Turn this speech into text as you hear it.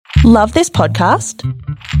Love this podcast?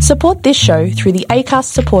 Support this show through the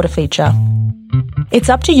Acast supporter feature. It's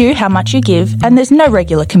up to you how much you give, and there's no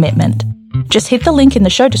regular commitment. Just hit the link in the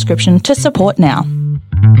show description to support now.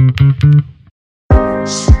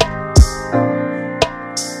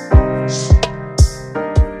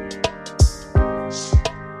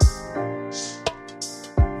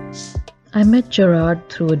 I met Gerard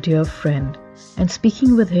through a dear friend, and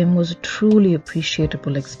speaking with him was a truly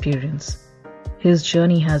appreciable experience. His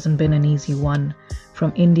journey hasn't been an easy one.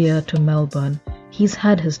 From India to Melbourne, he's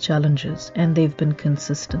had his challenges, and they've been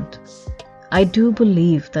consistent. I do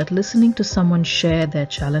believe that listening to someone share their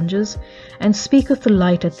challenges and speak of the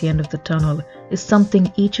light at the end of the tunnel is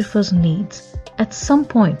something each of us needs at some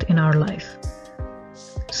point in our life.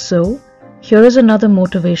 So, here is another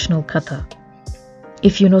motivational katha.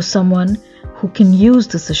 If you know someone who can use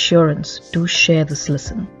this assurance, do share this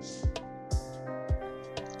listen.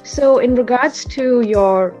 So in regards to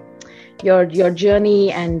your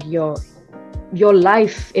journey and your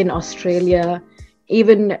life in Australia,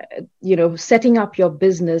 even setting up your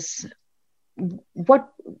business, what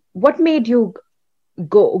made you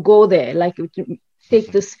go there? Like,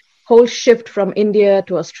 take this whole shift from India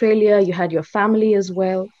to Australia. You had your family as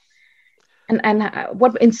well. And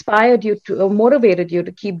what inspired you to, or motivated you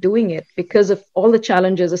to keep doing it, because of all the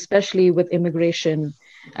challenges, especially with immigration,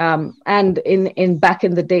 and in back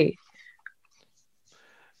in the day?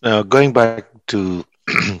 Going back to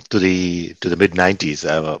the mid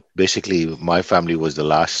 90s, basically my family was the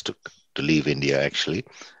last to leave India, actually.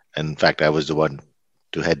 In fact, I was the one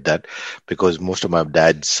to head that, because most of my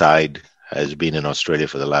dad's side has been in Australia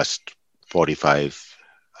for the last 45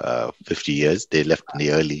 50 years. They left in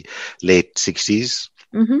the late 60s.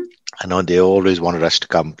 Mm-hmm. I know they always wanted us to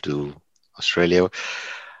come to Australia,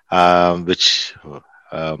 which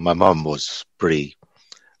my mom was pretty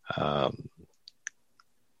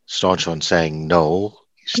staunch on saying, no,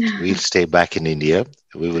 we'll stay back in India.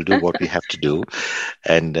 We will do what we have to do,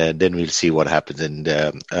 and then we'll see what happens. And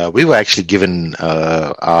we were actually given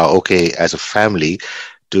our okay as a family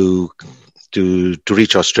to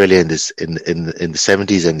reach Australia in the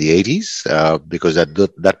 70s and the 80s, because at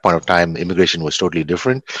that point of time, immigration was totally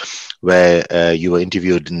different, where you were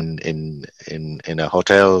interviewed in a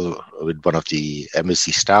hotel with one of the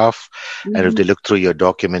embassy staff, mm-hmm. and if they looked through your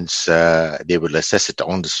documents, they would assess it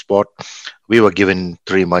on the spot. We were given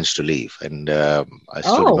 3 months to leave, and I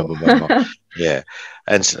still remember my mom. Yeah,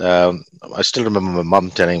 and I still remember my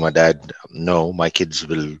mom telling my dad, "No, my kids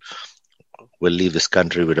will leave this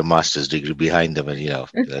country with a master's degree behind them," and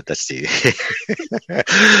that's the.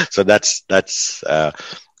 So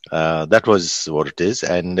that was what it is,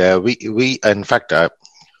 and we in fact,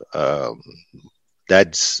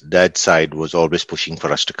 dad's side was always pushing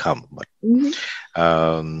for us to come, but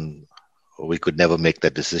mm-hmm. We could never make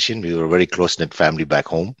that decision. We were a very close-knit family back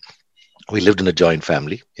home. We lived in a joint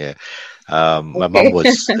family. Yeah, my mom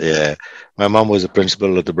was a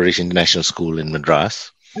principal of the British International School in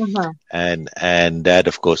Madras. Uh-huh. And Dad,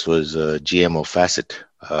 of course, was GM of Facet,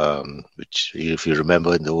 which, if you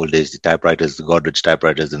remember, in the old days, the typewriters, the Godrej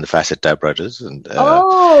typewriters and the Facet typewriters. And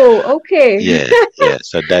okay. Yeah.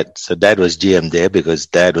 So Dad was GM there, because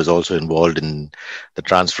Dad was also involved in the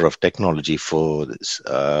transfer of technology for this,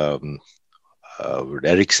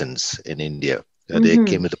 Ericsson's in India. Mm-hmm. They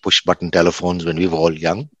came with the push-button telephones when we were all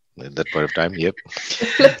young. At that point of time, yep. The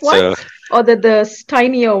flip ones, or the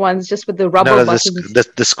tinier ones, just with the rubber buttons?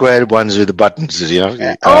 The square ones with the buttons,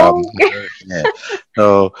 Okay. Yeah.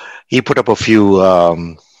 So he put up a few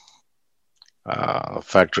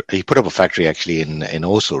factory. He put up a factory actually in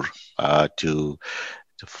Osur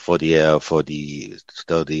for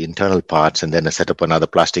the internal parts, and then I set up another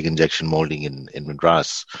plastic injection molding in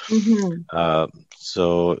Madras. Mm-hmm.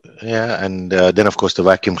 And then of course the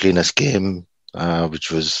vacuum cleaners came.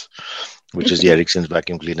 Which is the Ericsson's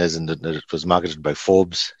vacuum cleaners, and it was marketed by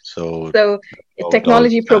Forbes. So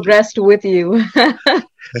technology progressed with you.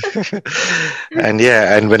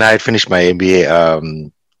 And when I had finished my MBA,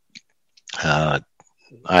 I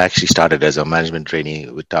actually started as a management trainee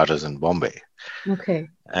with Tatas in Bombay. Okay.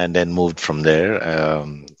 And then moved from there.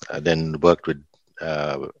 I then worked with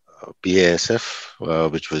BASF,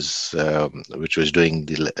 which was doing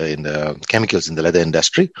in the chemicals in the leather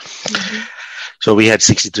industry. Mm-hmm. So we had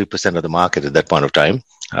 63% of the market at that point of time.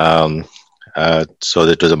 So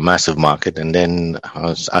it was a massive market. And then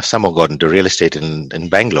I somehow got into real estate in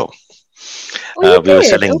Bangalore. We were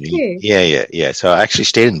selling. Okay. Yeah. So I actually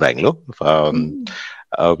stayed in Bangalore.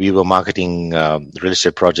 We were marketing real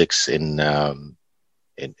estate projects in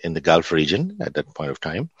in the Gulf region at that point of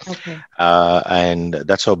time. Okay. And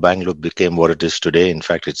that's how Bangalore became what it is today. In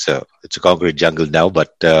fact, it's a concrete jungle now,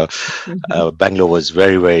 but Bangalore was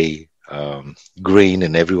very, very green,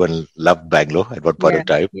 and everyone loved Bangalore at one point of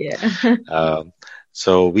time. Yeah.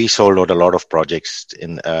 So we sold out a lot of projects.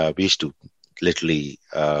 We used to literally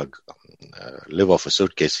live off a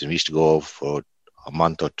suitcase, and we used to go for a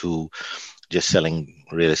month or two just selling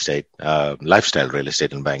real estate, lifestyle real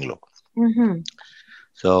estate in Bangalore. Mm-hmm.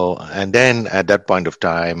 So, and then at that point of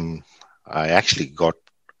time, I actually got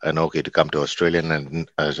an okay to come to Australia,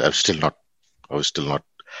 and I was still not.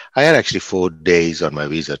 I had actually 4 days on my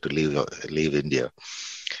visa to leave India.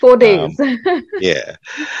 4 days. Yeah,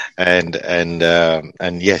 and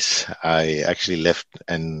yes, I actually left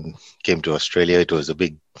and came to Australia. It was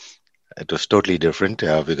totally different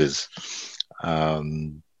because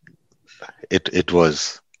it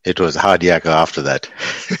was hard yakka after that.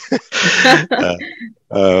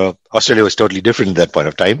 Australia was totally different at that point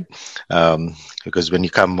of time because when you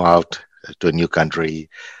come out to a new country,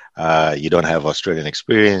 you don't have Australian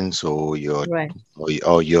experience, or you're Right.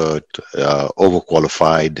 or you're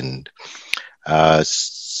overqualified, and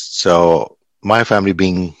so my family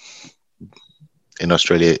being in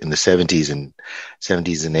Australia in the 70s and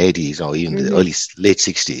 80s, or even the late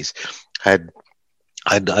 60s, I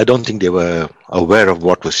don't think they were aware of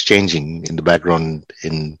what was changing in the background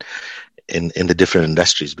in the different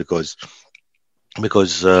industries, because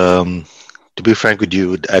to be frank with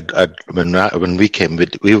you, when we came,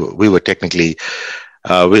 we were technically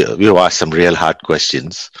we were asked some real hard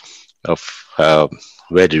questions of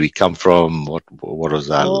where did we come from, what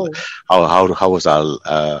was our how was our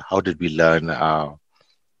how did we learn our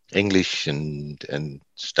English and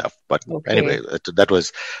stuff. But anyway, that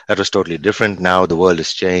was totally different. Now the world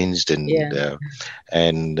has changed, and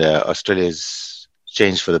Australia's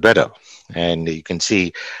changed for the better. And you can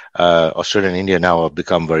see Australia and India now have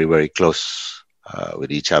become very, very close with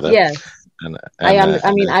each other. Yes. I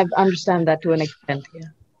understand that to an extent. Yeah.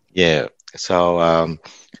 Yeah. So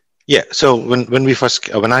So when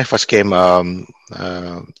I first came, tried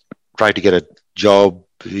to get a job,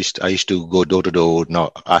 I used to go door to door,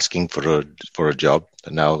 not asking for a job.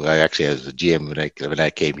 Now I actually was a GM when I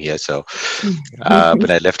came here. So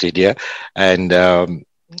when I left India, and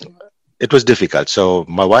it was difficult. So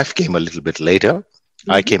my wife came a little bit later.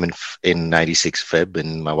 I came in 96 Feb,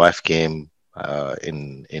 and my wife came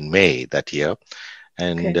in May that year,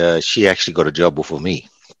 and she actually got a job before me.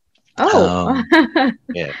 Oh,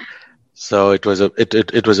 yeah. So it was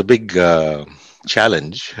a big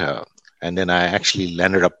challenge, and then I actually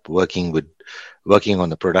landed up working on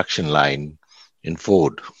the production line in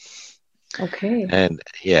Ford. Okay. And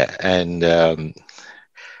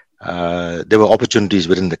there were opportunities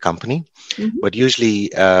within the company, but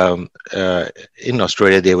usually in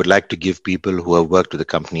Australia they would like to give people who have worked with the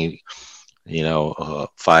company,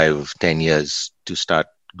 5-10 years to start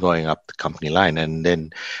going up the company line. And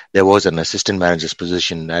then there was an assistant manager's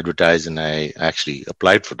position advertised, and I actually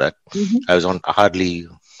applied for that. I was on hardly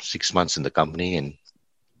 6 months in the company,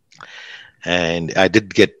 and I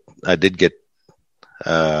did get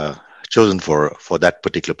chosen for that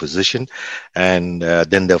particular position. And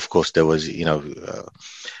then of course there was in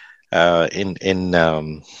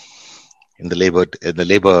the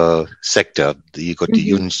labor sector, you got the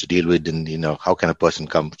unions to deal with, and how can a person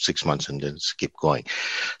come 6 months and then keep going?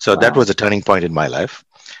 So that was a turning point in my life.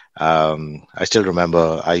 I still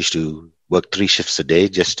remember I used to work 3 shifts a day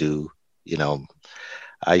just to,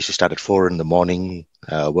 I used to start at 4 in the morning,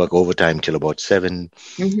 work overtime till about 7,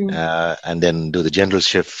 and then do the general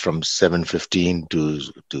shift from 7:15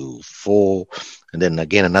 to 4, and then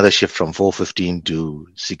again another shift from 4:15 to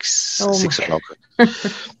 6 o'clock,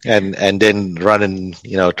 and then run and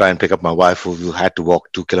try and pick up my wife, who had to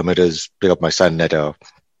walk 2 kilometers, pick up my son at a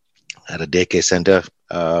daycare center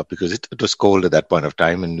because it was cold at that point of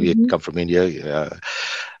time, and we had come from India.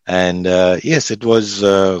 And yes, it was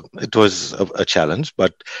a challenge,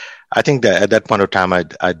 but I think that at that point of time,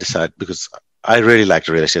 I decided, because I really liked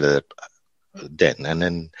real estate then. And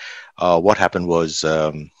then what happened was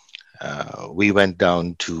we went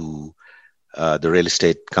down to the real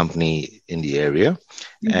estate company in the area,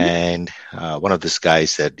 and one of these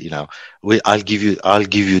guys said, I'll give you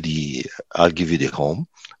the home.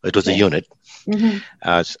 It was a unit,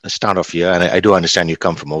 start off here, and I do understand you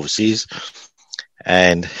come from overseas.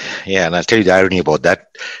 And and I'll tell you the irony about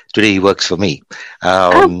that. Today he works for me.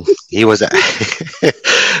 He was,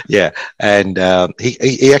 and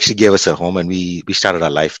he actually gave us a home, and we started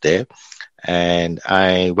our life there. And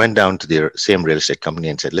I went down to the same real estate company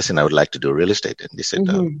and said, "Listen, I would like to do real estate." And they said,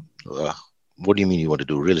 "What do you mean you want to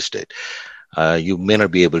do real estate?" you may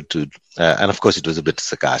not be able to. And of course, it was a bit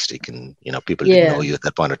sarcastic, and people didn't know you at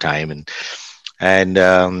that point of time, and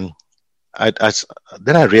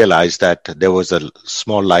then I realized that there was a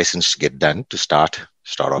small license to get done to start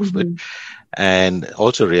off with, and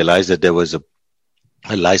also realized that there was a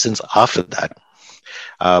license after that,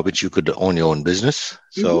 which you could own your own business.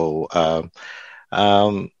 So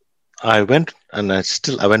I went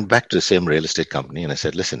back to the same real estate company, and I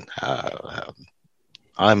said, listen,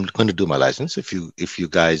 I'm going to do my license. If you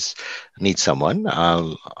guys need someone,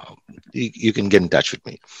 you can get in touch with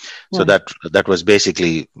me. Yeah. So that was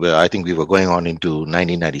basically where I think we were going on into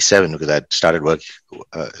 1997, because I started work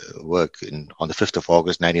on the 5th of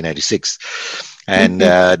August, 1996. And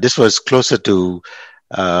this was closer to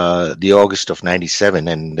the August of 97.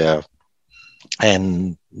 And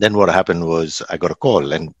then what happened was I got a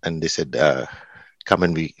call, and they said, come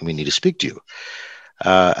and we need to speak to you.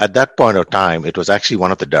 At that point of time, it was actually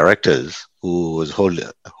one of the directors who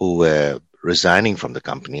were resigning from the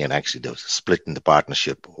company, and actually there was a split in the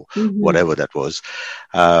partnership or whatever that was.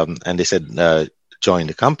 And they said, join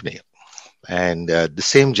the company. And the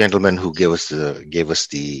same gentleman who gave us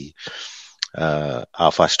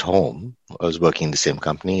our first home was working in the same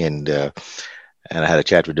company, and I had a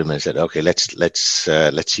chat with him and said, okay, let's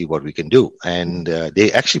see what we can do. And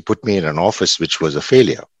they actually put me in an office which was a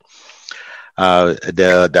failure.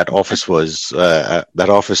 That office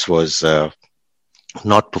was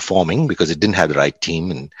not performing because it didn't have the right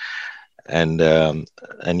team, and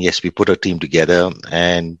yes, we put a team together,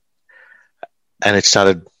 and it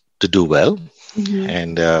started to do well.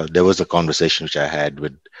 And there was a conversation which I had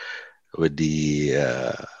with the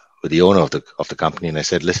owner of the company, and I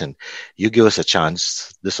said, listen, you give us a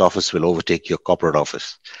chance, this office will overtake your corporate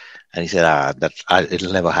office. And he said,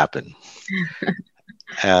 it'll never happen.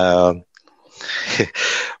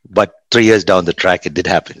 But 3 years down the track, it did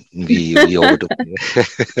happen. We overtook.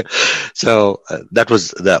 So that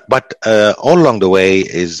was but all along the way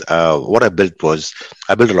is what I built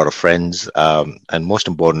a lot of friends, and most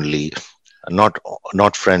importantly,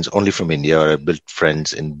 not friends only from India. I built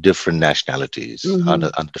friends in different nationalities,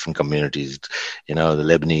 under different communities. The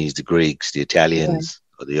Lebanese, the Greeks, the Italians,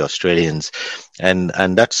 the Australians, and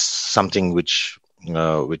that's something which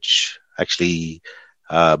actually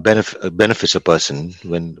benefits a person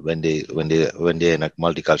when they're in a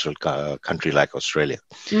multicultural country like Australia,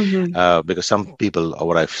 because some people, or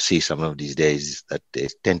what I see some of these days, that they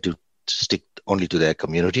tend to stick only to their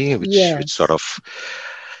community, which sort of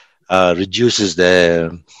reduces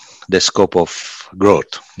their scope of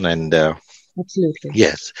growth. And absolutely,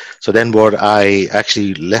 yes. So then, what I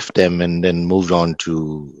actually left them and then moved on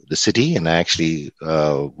to the city, and I actually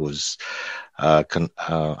I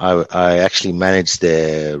actually managed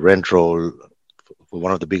the rent roll for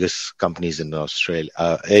one of the biggest companies in Australia,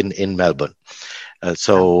 in Melbourne.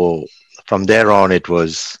 So from there on, it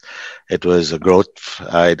was a growth.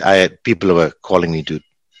 I had people who were calling me to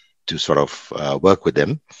sort of work with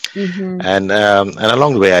them, and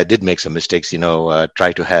along the way, I did make some mistakes.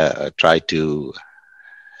 Try to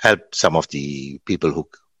help some of the people who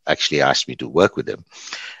actually asked me to work with them,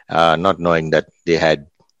 not knowing that they had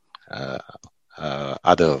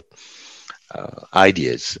other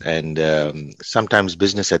ideas, and sometimes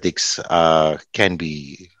business ethics can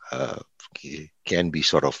be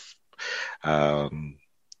sort of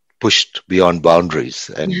pushed beyond boundaries,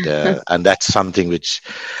 and that's something which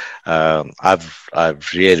I've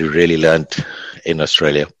really learned in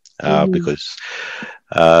Australia, because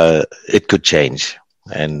it could change,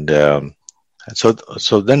 and so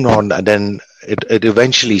then it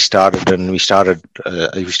eventually started, and we started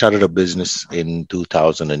a business in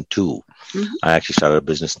 2002. I actually started a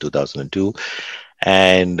business in 2002,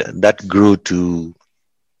 and that grew to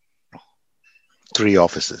 3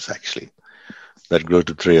 offices actually. That grew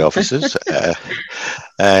to 3 offices,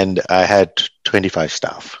 and I had 25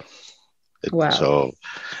 staff. Wow. So,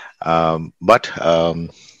 but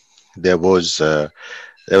there was a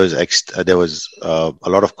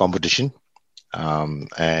lot of competition.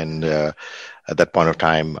 And at that point of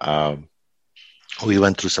time, we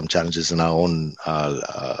went through some challenges in our own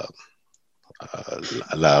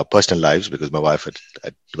personal lives, because my wife had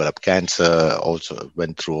developed cancer, also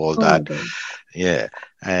went through all that. Okay. Yeah.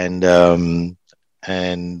 And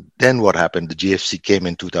then what happened, the GFC came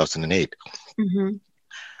in 2008.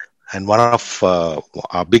 And one of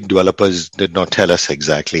our big developers did not tell us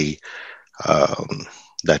exactly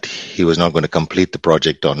that he was not going to complete the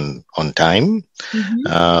project on time,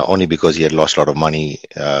 only because he had lost a lot of money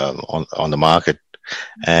on the market,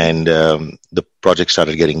 and the project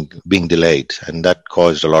started being delayed, and that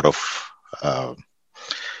caused a lot of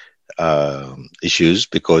issues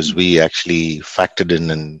because we actually factored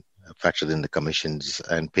in the commissions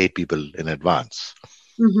and paid people in advance.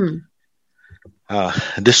 Mm-hmm.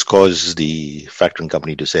 This caused the factoring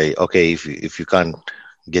company to say, okay, if you can't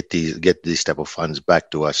get these type of funds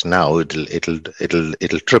back to us now,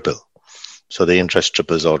 it'll triple. So the interest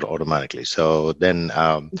triples out automatically. So then,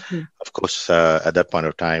 of course, at that point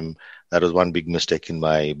of time, that was one big mistake in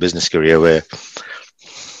my business career where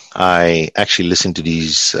I actually listened to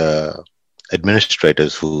these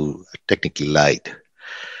administrators who technically lied.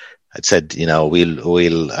 I said,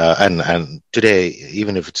 we'll and today,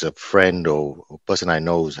 even if it's a friend or a person I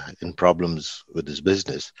know is in problems with this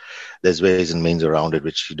business, there's ways and means around it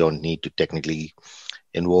which you don't need to technically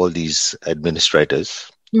involve these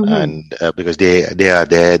administrators. Mm-hmm. And because they are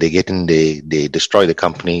there, they get in, they destroy the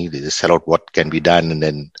company, they just sell out what can be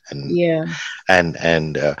done,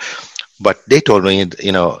 but they told me,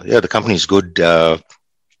 the company is good.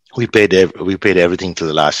 We paid everything to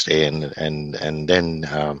the last day, and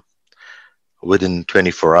then within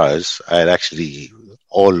 24 hours, I had actually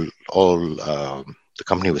all the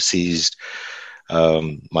company was seized.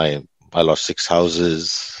 I lost 6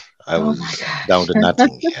 houses. I was down to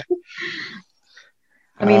nothing. Yeah.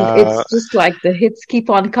 I mean, it's just like the hits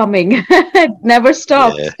keep on coming. It never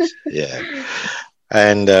stops. Yeah.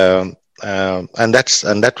 And that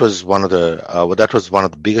was one of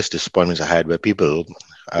the biggest disappointments I had, where people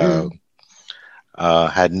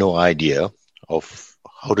had no idea of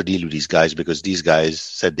how to deal with these guys, because these guys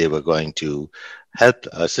said they were going to help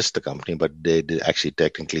assist the company, but they actually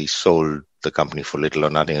technically sold the company for little or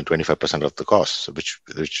nothing at 25% of the costs,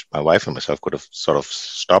 which my wife and myself could have sort of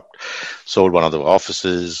stopped, sold one of the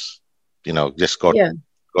offices, just got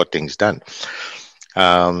things done.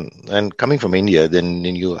 And coming from India, then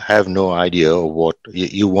you have no idea of what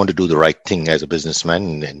you want to do the right thing as a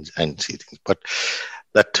businessman and see things. But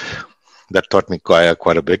that taught me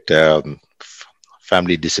quite a bit.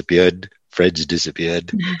 Family disappeared, friends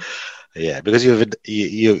disappeared. Yeah, because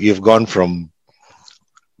you've gone from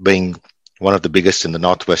being one of the biggest in the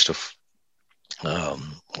northwest of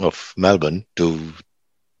Melbourne to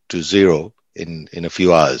zero in a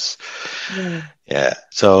few hours. Yeah.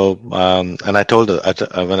 So and I told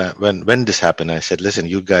her when this happened, I said, listen,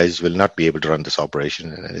 you guys will not be able to run this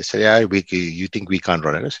operation. And they said, yeah, you think we can't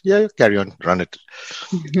run it? I said, yeah, carry on, run it.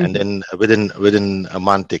 And then within a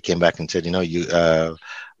month, they came back and said,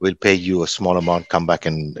 we'll pay you a small amount, come back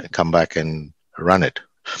and run it.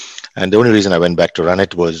 And the only reason I went back to run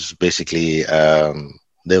it was basically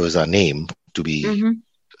there was a name to be,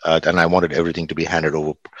 and I wanted everything to be handed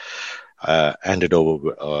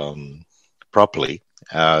over properly.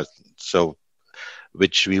 So,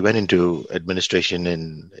 which we went into administration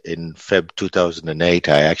in Feb 2008.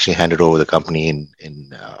 I actually handed over the company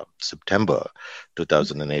in September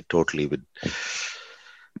 2008 totally,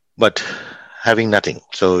 but having nothing.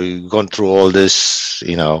 So you've gone through all this,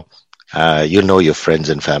 your friends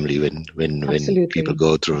and family when people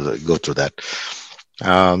go through that.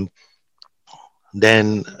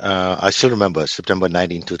 Then I still remember September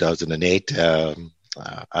 19, 2008.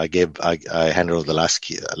 I handed over the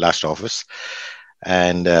last office,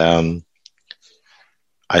 and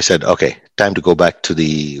I said, okay, time to go back to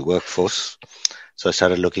the workforce. So I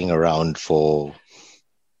started looking around for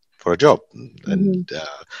a job, and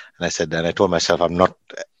I said, and I told myself, I'm not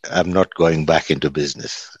going back into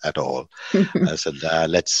business at all. I said,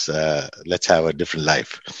 let's have a different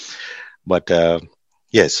life. But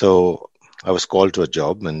so I was called to a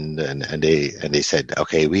job, and they said,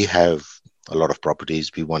 okay, we have a lot of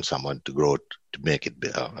properties. We want someone to grow to make it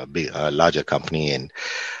a larger company and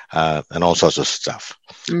all sorts of stuff.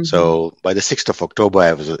 So by the 6th of October,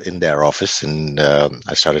 I was in their office, and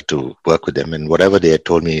I started to work with them. And whatever they had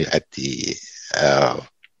told me at the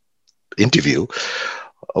interview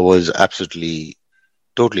was absolutely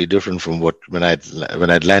totally different from when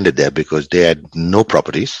I'd landed there, because they had no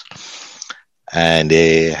properties, and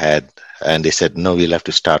they said, no, we'll have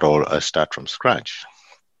to start from scratch.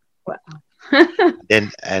 Wow.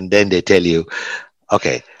 Then they tell you,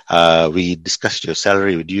 okay, we discussed your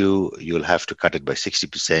salary with you. You'll have to cut it by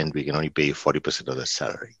 60%. We can only pay you 40% of the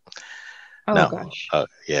salary. Oh, gosh.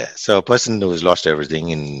 So a person who's lost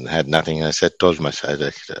everything and had nothing, I told my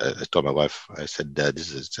wife, I said,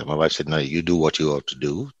 my wife said, no, you do what you ought to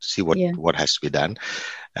do, see what has to be done.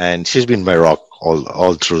 And she's been my rock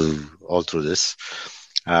all through this.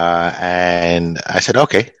 And I said,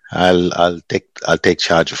 okay, I'll take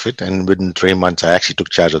charge of it. And within 3 months, I actually took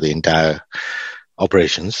charge of the entire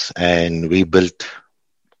operations, and we built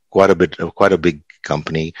quite a big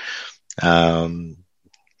company in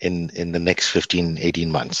the next 15,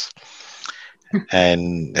 18 months.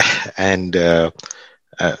 and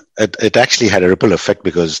it actually had a ripple effect,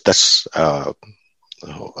 because that's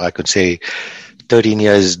I could say 13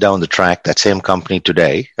 years down the track, that same company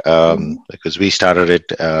today, because we started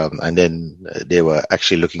it, and then they were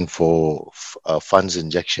actually looking for funds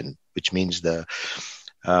injection, which means the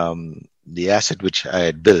asset which I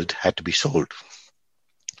had built had to be sold.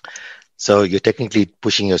 So you're technically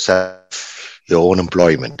pushing yourself, your own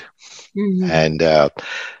employment. And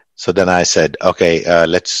so then I said, okay,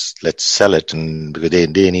 let's sell it, and because they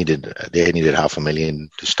needed $500,000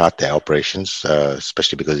 to start their operations,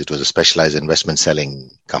 especially because it was a specialized investment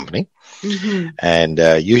selling company. And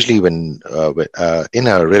usually when in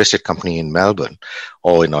a real estate company in Melbourne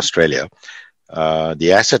or in Australia,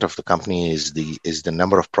 the asset of the company is the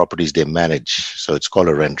number of properties they manage. So it's called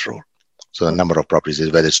a rent roll. So the number of properties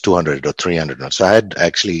is whether it's 200 or 300. So I had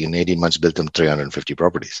actually in 18 months built them 350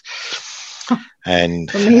 properties.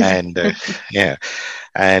 And yeah,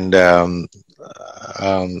 and then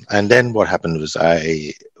what happened was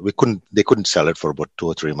they couldn't sell it for about 2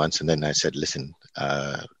 or 3 months, and then I said, listen,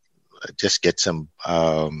 just get some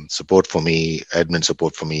support for me, admin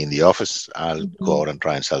support for me in the office. I'll go out and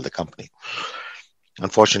try and sell the company.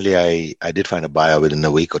 Unfortunately, I did find a buyer within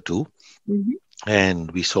a week or two, and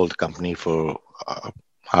we sold the company for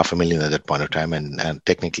 $500,000 at that point of time, and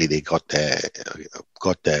technically they got their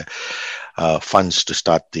funds to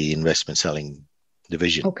start the investment selling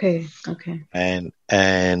division. Okay. And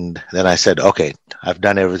then I said, okay, I've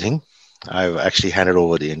done everything. I've actually handed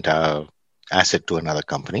over the entire asset to another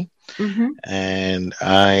company, and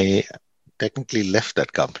I technically left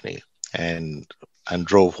that company and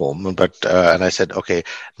drove home. But and I said, okay,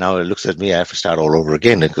 now it looks at me, I have to start all over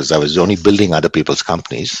again, because I was only building other people's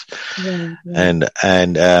companies.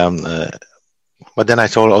 But then I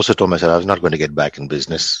also told myself I was not going to get back in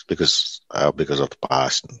business because of the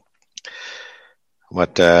past.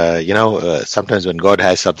 But sometimes when God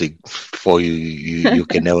has something for you, you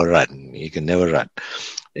can never run. You can never run.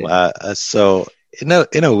 So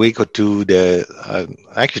in a week or two, I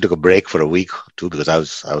actually took a break for a week or two, because I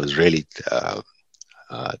was really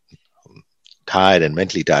tired and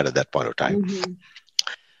mentally tired at that point of time.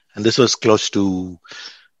 And this was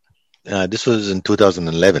this was in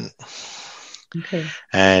 2011. Okay.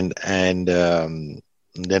 And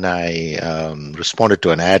then I responded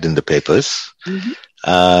to an ad in the papers,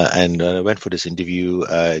 and I went for this interview.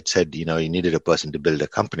 It said, you needed a person to build a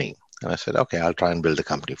company. And I said, okay, I'll try and build a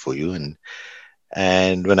company for you.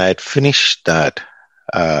 And when I had finished that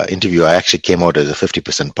interview, I actually came out as a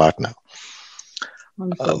 50% partner.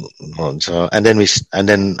 And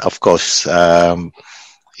then of course, you'll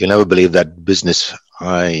never believe that business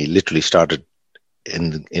I literally started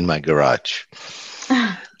in my garage.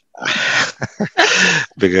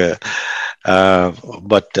 Bigger,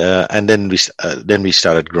 and then we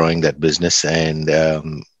started growing that business, and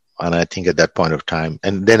I think at that point of time,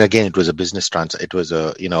 and then again it was a business it was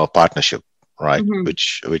a partnership, right?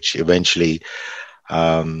 Which eventually,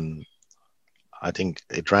 I think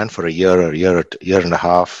it ran for a year and a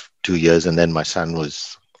half, 2 years, and then my son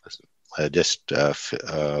was just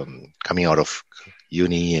coming out of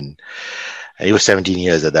uni, and he was 17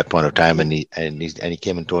 years at that point of time, and he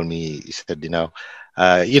came and told me, he said, when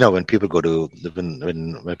people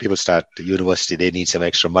when people start university, they need some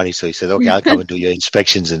extra money. So he said, okay, I'll come and do your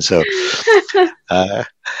inspections. And so I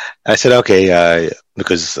said, okay,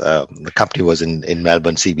 because the company was in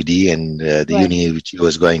Melbourne CBD, and the uni which he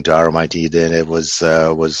was going to, RMIT, then it was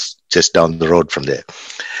just down the road from there.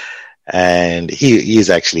 And he is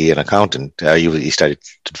actually an accountant. He started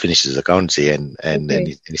to finish his accountancy, and then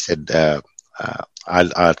he said,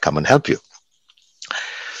 I'll come and help you.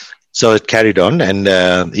 So it carried on, and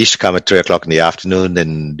he used to come at 3:00 in the afternoon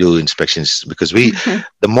and do inspections, because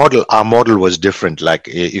our model was different. Like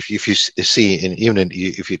if you see,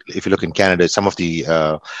 if you look in Canada, some of the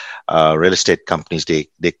real estate companies, they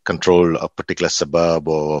control a particular suburb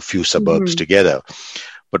or a few suburbs together.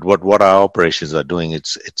 But what our operations are doing,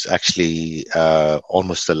 it's actually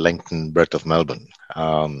almost the length and breadth of Melbourne,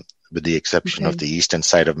 with the exception of the eastern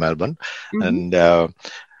side of Melbourne,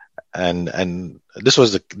 and this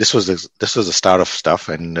was the start of stuff,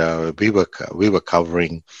 and we were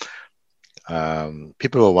covering.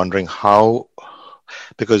 People were wondering how,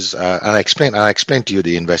 because and I explained to you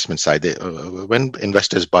the investment side. When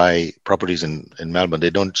investors buy properties in Melbourne, they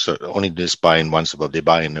don't only just buy in one suburb; they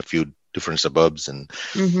buy in a few different suburbs, and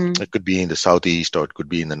it could be in the southeast, or it could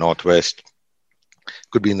be in the northwest,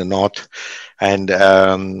 could be in the north, and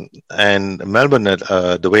Melbourne,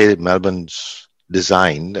 the way Melbourne's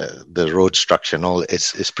designed, the road structure and all,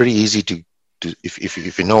 it's pretty easy to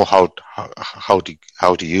if you know how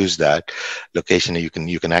to use that location,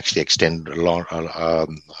 you can actually extend long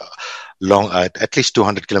at least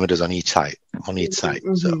 200 kilometers on each side.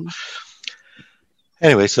 Mm-hmm. So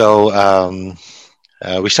anyway,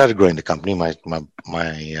 we started growing the company. My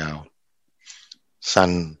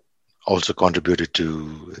son also contributed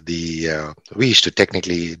to the. We used to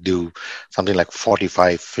technically do something like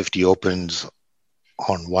 45-50 opens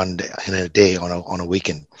on one day, in a day, on a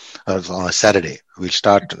weekend, on a Saturday. We'll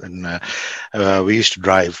start, and we used to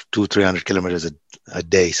drive 200-300 kilometers a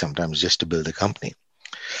day sometimes just to build the company.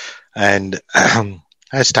 And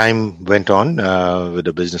as time went on with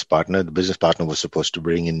the business partner was supposed to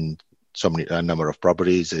bring in a number of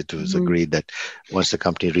properties. It was agreed that once the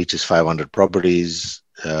company reaches 500 properties,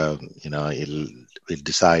 we'll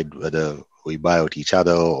decide whether we buy out each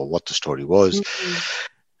other or what the story was.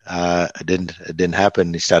 It didn't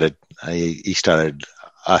happen. He started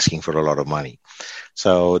asking for a lot of money.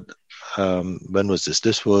 So when was this?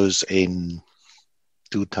 This was in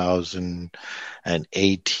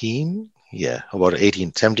 2018. Yeah, about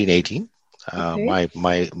 17, 18. Okay.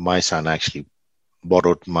 My son actually bought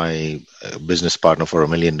out my business partner for $1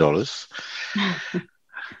 million,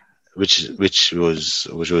 which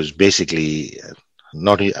was basically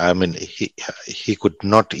not. I mean, he could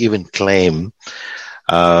not even claim.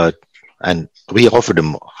 And we offered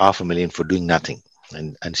him $500,000 for doing nothing,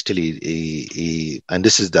 and still he and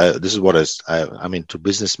this is what I mean, to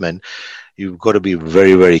businessmen, you've got to be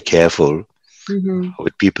very, very careful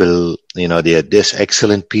with people. They're this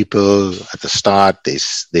excellent people at the start. They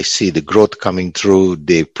see the growth coming through.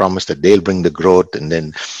 They promise that they'll bring the growth, and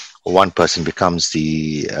then one person becomes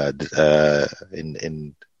the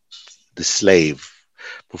slave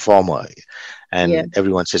performer. And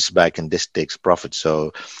everyone sits back and this takes profit.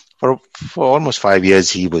 So for almost 5 years,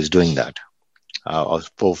 he was doing that. Or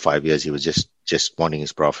 4 or 5 years, he was just wanting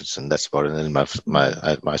his profits, and that's about it. And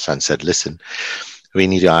then my son said, "Listen, we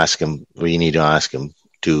need to ask him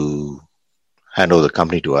to hand over the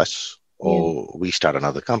company to us, or we start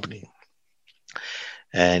another company."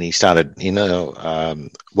 And he started,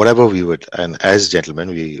 whatever we would. And as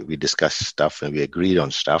gentlemen, we discussed stuff and we agreed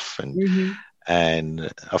on stuff,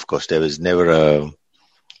 and of course, there was never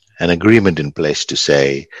an agreement in place to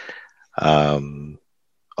say,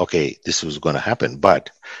 okay, this was going to happen.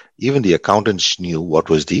 But even the accountants knew what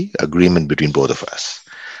was the agreement between both of us.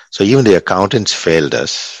 So even the accountants failed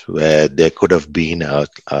us, where there could have been a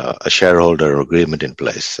shareholder agreement in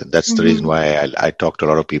place. And that's the reason why I talk to a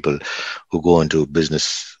lot of people who go into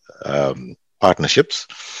business partnerships,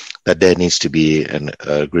 that there needs to be an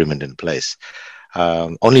agreement in place.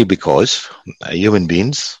 Only because human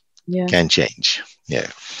beings can change.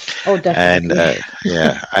 Yeah. Oh, definitely.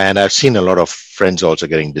 And and I've seen a lot of friends also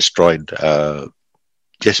getting destroyed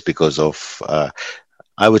just because of,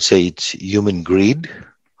 I would say it's human greed,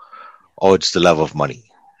 or it's the love of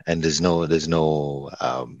money. And there's no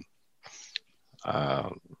I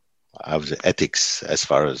would say ethics as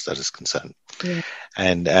far as that is concerned. Yeah.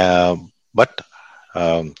 And but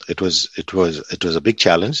it was a big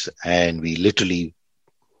challenge, and we literally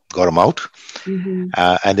got him out.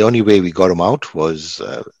 And the only way we got him out was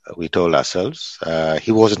we told ourselves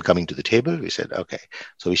he wasn't coming to the table. We said, okay,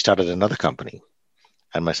 so we started another company,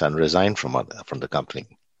 and my son resigned from the company.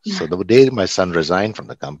 So the day my son resigned from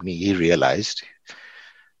the company, he realized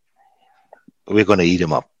we're going to eat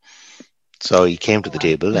him up. So he came to the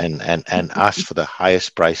table and asked for the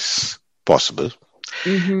highest price possible.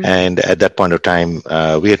 And at that point of time,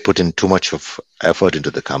 we had put in too much of effort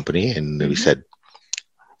into the company, and we said,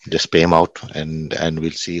 just pay him out, and we'll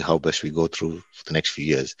see how best we go through for the next few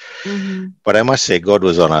years. But I must say, God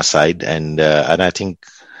was on our side, and I think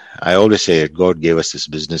I always say God gave us this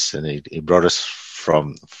business, and he brought us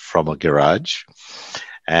from a garage.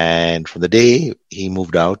 And from the day he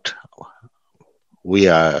moved out, we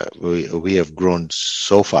have grown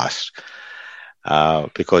so fast.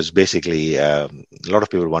 Because basically, a lot of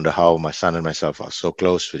people wonder how my son and myself are so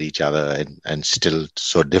close with each other and still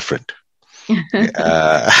so different. When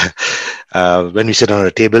we sit on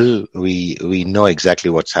a table, we know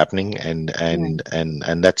exactly what's happening, and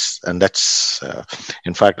that's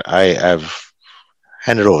in fact, I have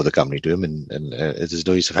handed over the company to him, and there's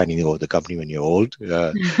no use of handing over the company when you're old.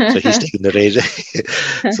 So he's taken the reins.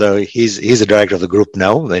 So he's the director of the group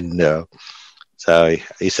now, and so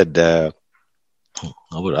he said,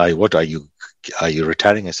 "What are you? Are you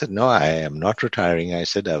retiring?" I said, "No, I am not retiring." I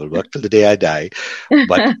said, "I will work till the day I die,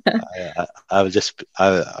 but I will just.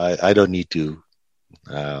 I don't need to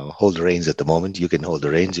hold the reins at the moment. You can hold the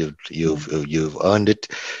reins. You've earned it.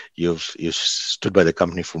 You've stood by the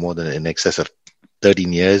company for more than in excess of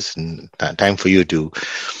 13 years, and time for you to.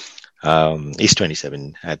 He's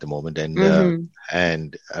 27 at the moment,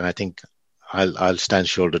 and I think I'll stand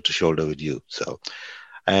shoulder to shoulder with you. So,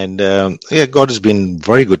 and God has been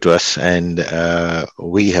very good to us, and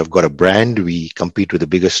we have got a brand. We compete with the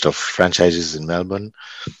biggest of franchises in Melbourne.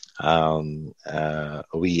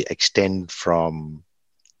 We extend from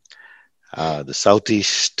the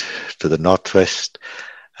southeast to the northwest,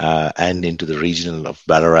 and into the regional of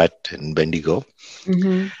Ballarat and Bendigo.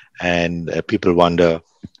 And people wonder.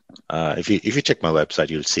 If you check my website,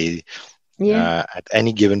 you'll see at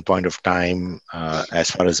any given point of time,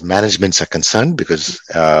 as far as managements are concerned, because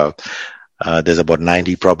there's about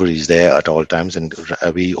 90 properties there at all times, and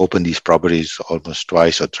we open these properties almost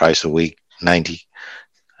twice or thrice a week. 90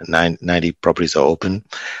 properties are open.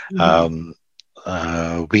 A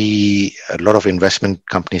lot of investment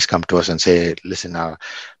companies come to us and say, listen,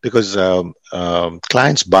 because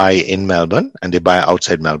clients buy in Melbourne and they buy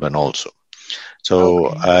outside Melbourne also.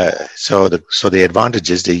 So, so the advantage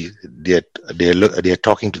is they're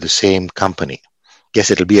talking to the same company. Yes,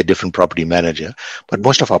 it'll be a different property manager, but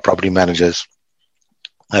most of our property managers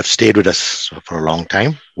have stayed with us for a long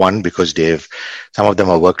time. One, because some of them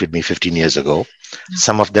have worked with me 15 years ago.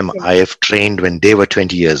 Some of them I have trained when they were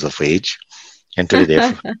 20 years of age, and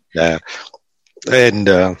today and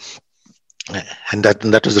that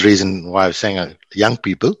was the reason why I was saying young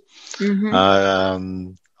people.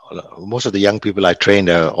 Most of the young people I trained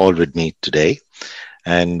are all with me today,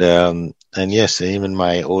 and yes, even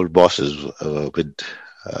my old bosses with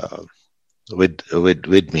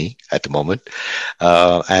me at the moment,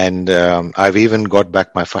 and I've even got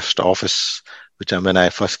back my first office, which when I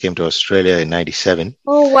first came to Australia in '97.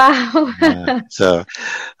 Oh wow! So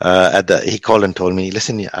he called and told me,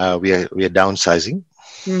 listen, we are downsizing.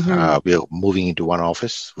 We are moving into one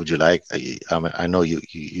office. Would you like? I know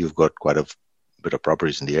you've got quite a bit of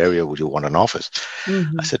properties in the area. Would you want an office?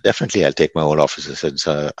 I said, definitely, I'll take my old office. I said,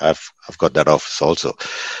 so I've got that office also.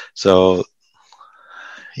 So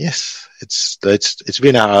yes, it's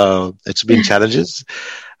been challenges,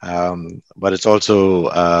 but it's also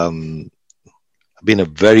been a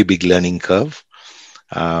very big learning curve,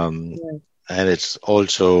 and it's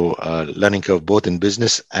also a learning curve both in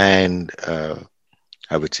business and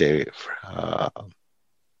I would say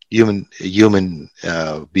human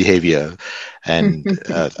behavior, and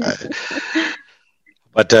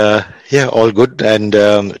but yeah, all good. And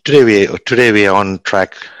today we are on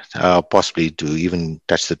track, possibly to even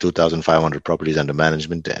touch the 2,500 properties under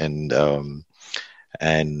management, and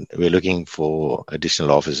we're looking for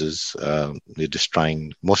additional offices. We're just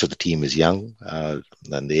trying. Most of the team is young,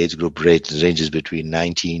 and the age group ranges between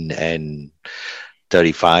 19 and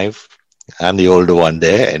 35. I'm the older one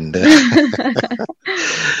there, and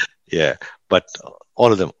yeah, but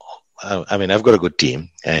all of them. I mean, I've got a good team,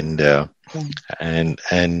 and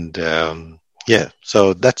yeah.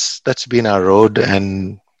 So that's been our road,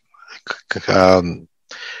 and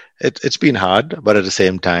it's been hard, but at the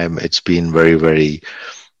same time, it's been very, very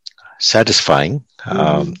satisfying.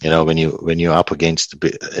 You know, when you're up against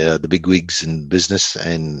the big wigs in business,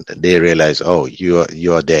 and they realize, oh, you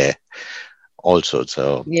are there also.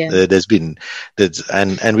 So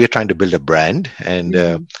and we're trying to build a brand, and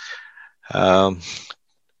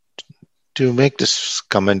to make this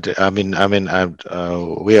comment, I mean,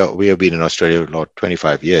 we have been in Australia for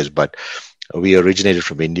 25 years, but we originated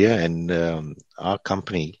from India, and our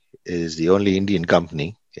company is the only Indian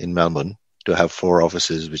company in Melbourne to have 4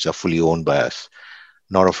 offices which are fully owned by us,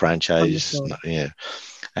 not a franchise.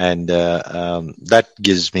 And that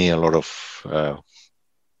gives me a lot of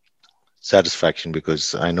satisfaction,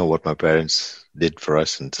 because I know what my parents did for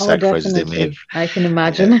us and the sacrifices they made. I can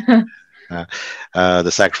imagine.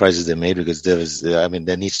 The sacrifices they made, because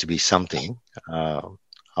there needs to be something out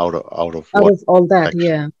of all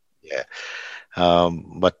that.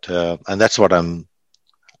 But and that's what I'm.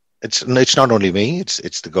 It's not only me.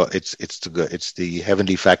 It's the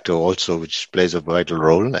heavenly factor also, which plays a vital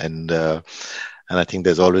role, and I think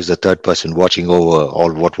there's always a third person watching over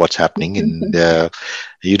all what's happening, and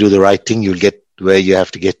you do the right thing, you'll get where you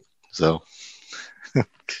have to get. So.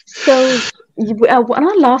 On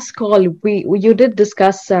our last call, we did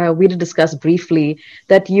discuss briefly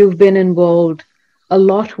that you've been involved a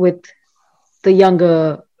lot with the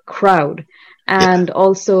younger crowd, and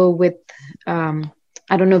also with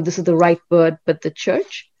I don't know if this is the right word, but the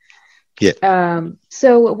church. Yeah.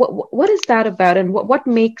 So what is that about, and what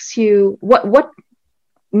makes you what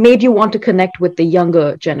made you want to connect with the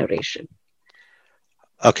younger generation?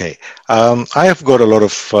 Okay, I have got a lot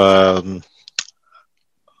of.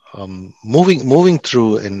 Moving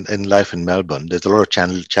through in life in Melbourne, there's a lot of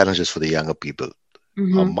challenges for the younger people.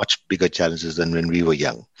 much bigger challenges than when we were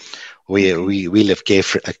young. We live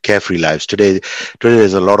carefree lives. Today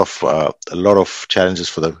there's a lot of challenges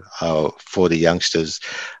for the youngsters.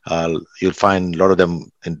 You'll find a lot of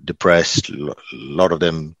them depressed. A lot of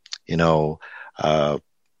them,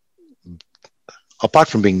 apart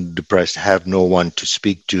from being depressed, have no one to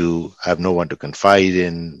speak to, have no one to confide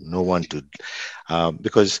in, no one to,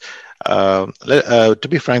 because to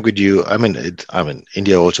be frank with you,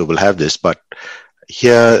 India also will have this, but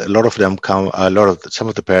here a lot of them some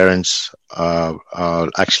of the parents are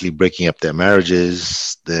actually breaking up their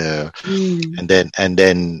marriages, and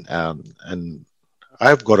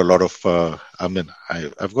I've got a lot of,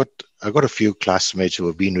 I've got a few classmates who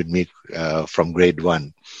have been with me from grade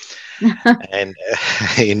 1. And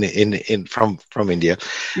from India,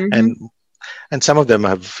 and some of them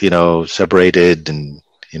have separated, and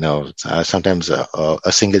sometimes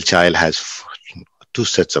a single child has 2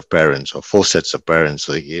 sets of parents or 4 sets of parents.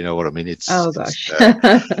 So you know what I mean. It's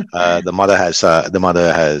the mother has a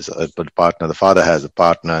partner, the father has a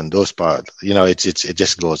partner, and those parts. It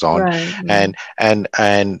just goes on, right,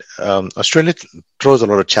 and Australia throws a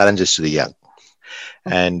lot of challenges to the young.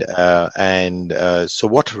 And so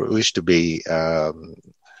what used to be,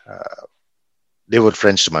 they were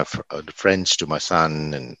friends to my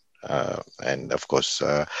son, and of course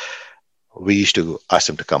we used to ask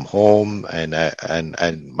them to come home, and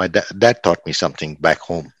my dad taught me something back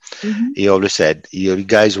home. He always said, "You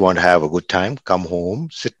guys want to have a good time? Come home,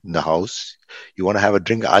 sit in the house. You want to have a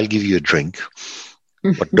drink? I'll give you a drink,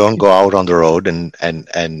 but don't go out on the road and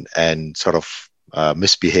sort of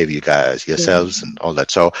misbehave yourselves and all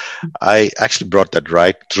that." So I actually brought that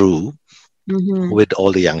right through with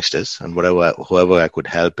all the youngsters and whoever I could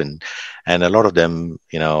help, and a lot of them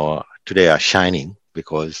today are shining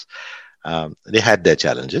because they had their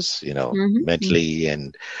challenges mentally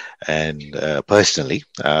and personally,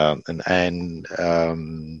 and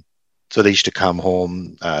so they used to come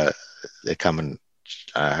home, they come and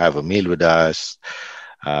have a meal with us,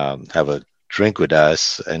 have a drink with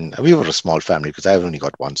us, and we were a small family because I've only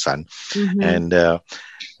got one son, and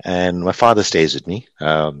my father stays with me.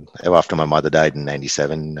 After my mother died in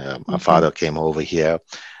 1997, my father came over here,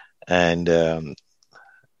 and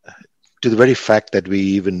to the very fact that we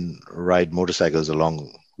even ride motorcycles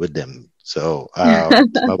along with them. So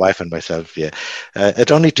my wife and myself,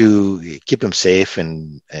 it's only to keep them safe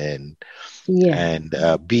and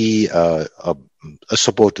be a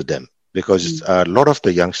support to them. Because a lot of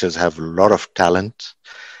the youngsters have a lot of talent.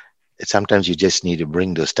 Sometimes you just need to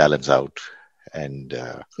bring those talents out, and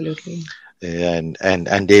absolutely,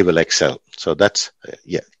 and they will excel. So that's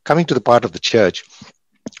Coming to the part of the church.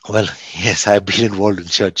 Well, yes, I've been involved in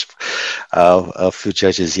church, a few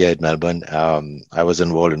churches here in Melbourne. I was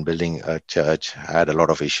involved in building a church. I had a lot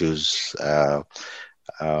of issues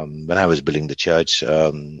when I was building the church.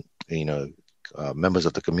 Members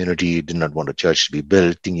of the community did not want a church to be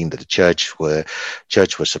built, thinking that the church was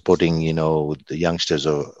supporting, the youngsters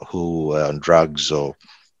who were on drugs or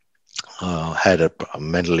had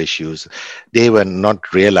mental issues. They were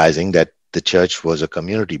not realizing that the church was a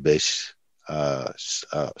community-based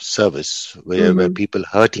service where people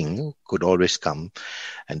hurting could always come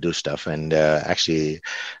and do stuff. And actually,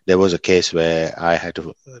 there was a case where I had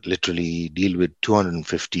to literally deal with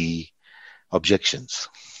 250 objections.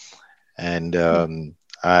 And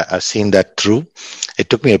I've seen that through. It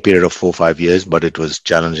took me a period of 4 or 5 years, but it was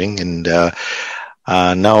challenging. And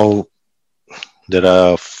now there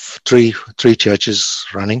are three churches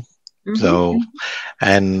running. So,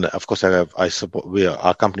 and of course, I support.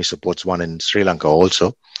 Our company supports one in Sri Lanka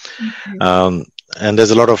also. And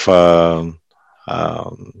there's a lot of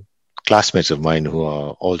classmates of mine who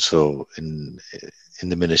are also in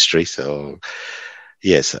the ministry. So.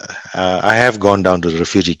 Yes, I have gone down to the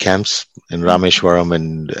refugee camps in Rameshwaram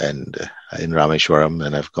and in Rameshwaram,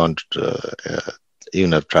 and I've gone to,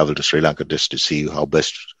 even I've traveled to Sri Lanka just to see how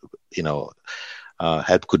best,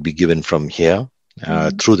 help could be given from here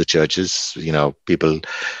through the churches. People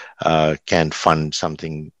can fund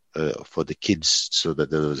something for the kids so that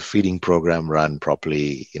there was a feeding program run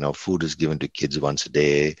properly. Food is given to kids once a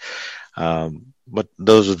day. But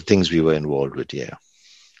those are the things we were involved with,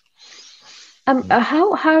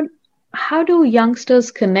 How do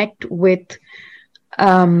youngsters connect with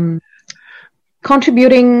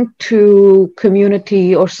contributing to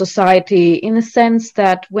community or society, in a sense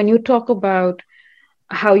that when you talk about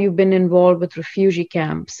how you've been involved with refugee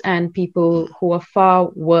camps and people who are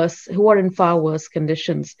in far worse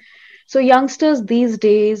conditions? So youngsters these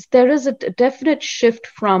days, there is a definite shift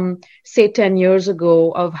from, say, 10 years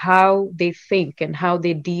ago of how they think and how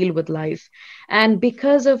they deal with life. And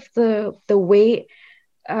because of the way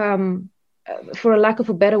for a lack of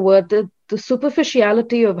a better word, the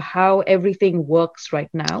superficiality of how everything works right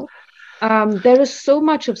now. There is so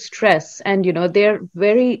much of stress, and they're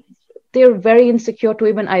very insecure to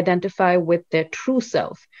even identify with their true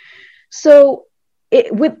self. So,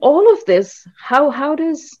 with all of this, how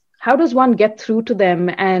does one get through to them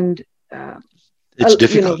and it's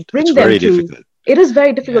difficult. bring it's them very to? difficult. It is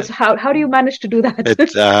very difficult. Yeah. So how do you manage to do that?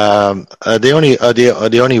 It's the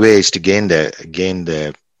only way is to gain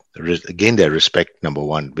their respect, number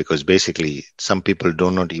one, because basically some people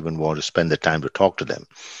do not even want to spend the time to talk to them.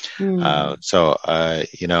 So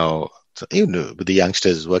even with the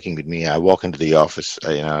youngsters working with me, I walk into the office,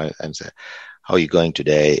 and say, "How are you going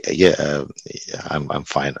today?" "Yeah, I'm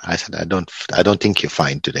fine." I said, "I don't think you're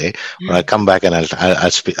fine today." When I come back and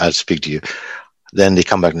I'll speak to you. Then they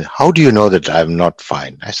come back and, "How do you know that I'm not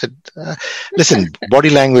fine?" I said, "Listen, body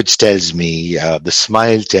language tells me, the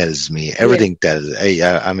smile tells me, everything tells.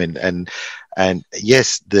 And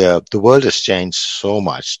yes, the world has changed so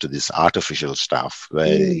much to this artificial stuff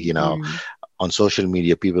where on social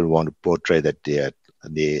media people want to portray that they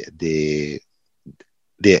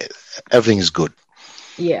everything is good.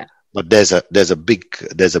 Yeah. But there's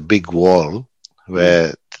a big wall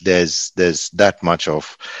where there's that much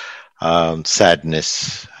of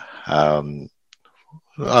sadness on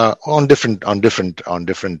different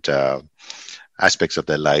aspects of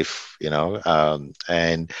their life,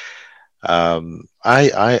 and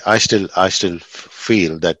I still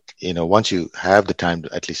feel that once you have the time to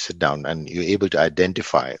at least sit down and you're able to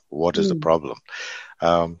identify what is the problem.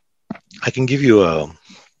 I can give you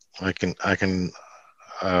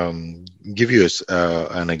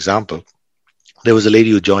an example. There was a lady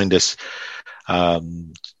who joined us.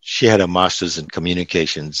 She had a master's in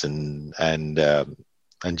communications and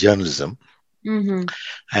journalism,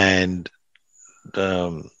 and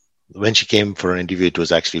when she came for an interview, it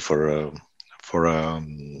was actually for a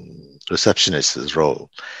receptionist's role,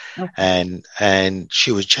 and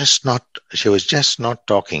she was just not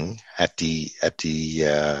talking at the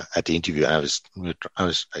interview. And I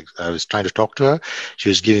was trying to talk to her. She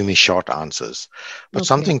was giving me short answers, but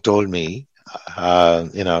something told me,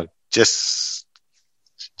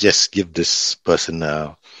 just give this person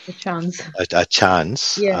a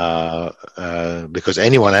chance. Because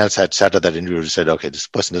anyone else had sat at that interview and said, "Okay, this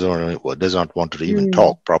person does not want to even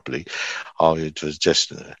talk properly," or it was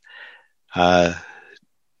just.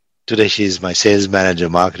 Today she's my sales manager,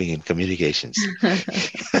 marketing and communications.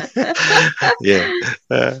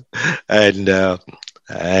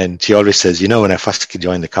 And she always says, when I first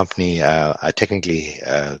joined the company, I technically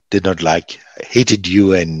hated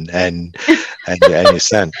you and your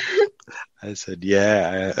son. I said,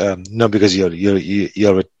 no, because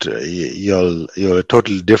you're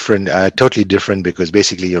totally different because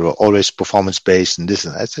basically you're always performance based and this.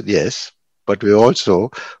 And I said, yes, but we're also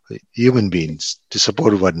human beings to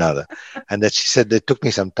support one another. And that she said it took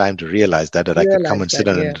me some time to realize that I could come and sit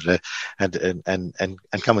down and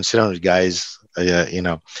come and sit down with guys.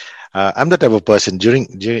 I'm the type of person during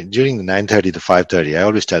the 9:30 to 5:30. I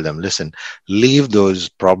always tell them, listen, leave those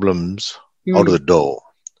problems out of the door.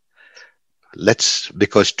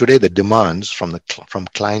 Because today the demands from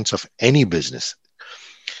clients of any business,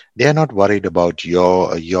 they are not worried about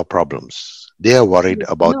your problems. They are worried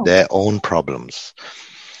about their own problems.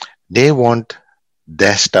 They want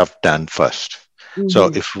their stuff done first.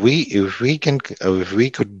 So if we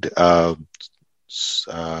could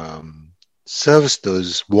service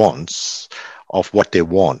those wants of what they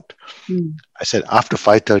want. I said after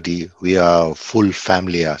 5:30 we are full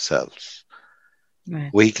family ourselves.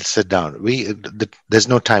 Right. We can sit down. There's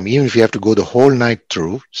no time. Even if you have to go the whole night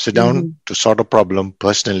through, sit down to sort a problem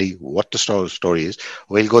personally, what the story is.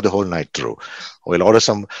 We'll go the whole night through. We'll order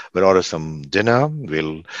some dinner.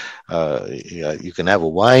 You can have a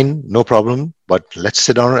wine, no problem. But let's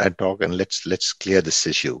sit down and talk and let's clear this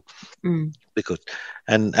issue. Because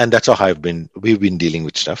and that's how we've been dealing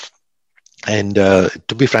with stuff. And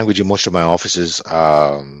to be frank with you, most of my offices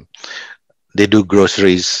they do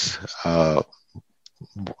groceries.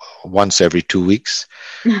 Once every 2 weeks.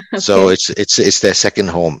 So it's their second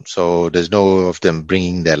home. So there's no of them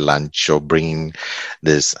bringing their lunch or bringing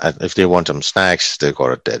this. If they want some snacks, they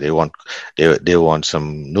got it there. They want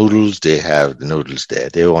some noodles, they have the noodles there.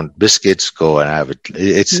 They want biscuits, go and have it.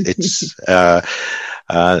 It's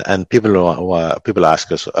and people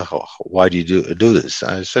ask us, why do you do this?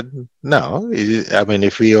 I said, no. I mean,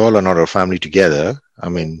 if we all are not a family together, I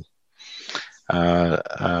mean,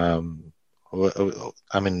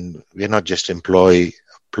 we're not just employer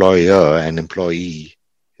and employee.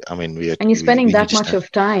 I mean, and you're spending that much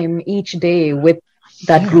of time each day with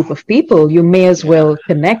that group of people, you may as well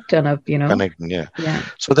connect on a, connecting. Yeah.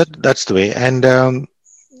 So that's the way. And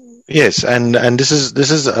yes, and this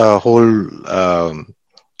is a whole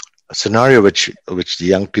scenario which the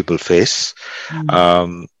young people face.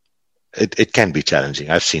 It can be challenging.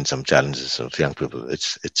 I've seen some challenges of young people.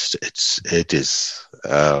 It is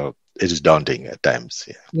daunting at times.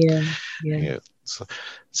 Yeah.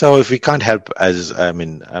 So if we can't help, I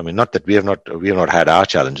mean, not that we have not had our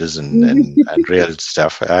challenges and real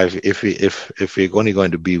stuff. If we're only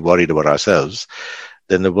going to be worried about ourselves,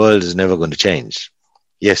 then the world is never going to change.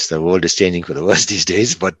 Yes, the world is changing for the worse these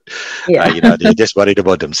days, but they're just worried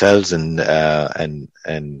about themselves, and it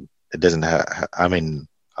doesn't have. I mean,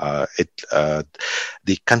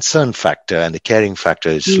 the concern factor and the caring factor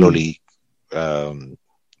is slowly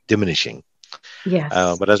diminishing. Yes.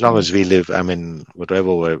 But as long as we live, I mean,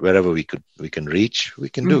 wherever we can reach, we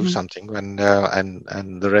can do something, and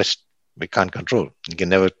the rest we can't control. You can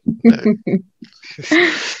never.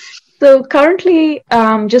 So currently,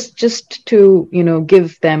 just to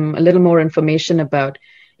give them a little more information about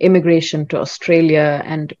immigration to Australia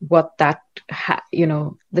and what that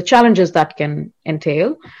the challenges that can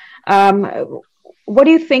entail. How do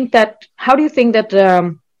you think that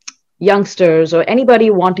youngsters or anybody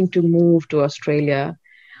wanting to move to Australia?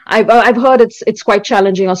 I've heard it's quite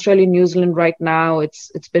challenging. Australia and New Zealand right now,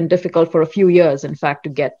 it's been difficult for a few years, in fact, to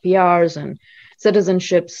get PRs and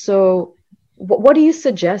citizenship. So what do you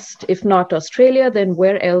suggest? If not Australia, then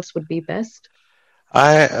where else would be best?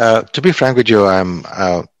 To be frank with you,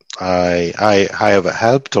 I have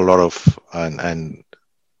helped a lot of, and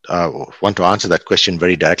want to answer that question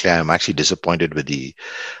very directly. I am actually disappointed with the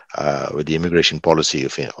immigration policy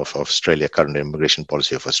of Australia, current immigration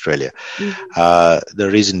policy of Australia. The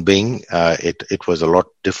reason being, it was a lot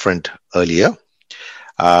different earlier.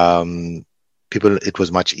 It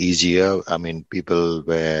was much easier. I mean, people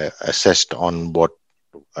were assessed on what.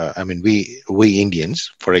 We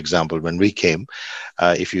Indians, for example, when we came,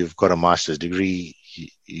 if you've got a master's degree,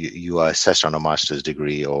 you are assessed on a master's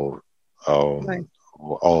degree or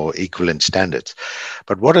equivalent standards.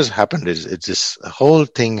 But what has happened is this whole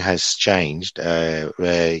thing has changed,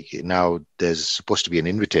 where now there's supposed to be an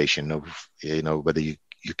invitation of whether you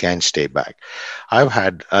can stay back.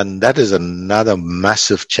 And that is another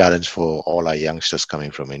massive challenge for all our youngsters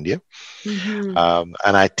coming from India. And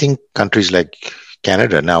I think countries like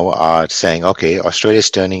Canada now are saying, okay,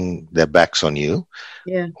 Australia's turning their backs on you.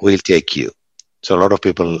 Yeah. We'll take you. So a lot of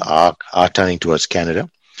people are turning towards Canada.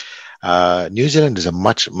 New Zealand is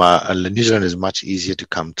much easier to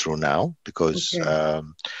come through now because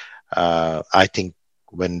I think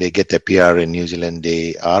when they get their PR in New Zealand,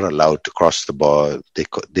 they are allowed to cross the border. They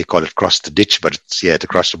call it cross the ditch, but it's to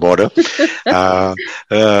cross the border.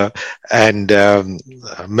 And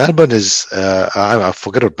Melbourne is I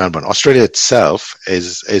forget about Melbourne. Australia itself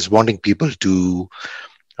is wanting people to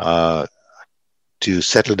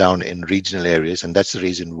settle down in regional areas, and that's the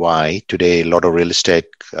reason why today a lot of real estate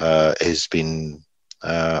has been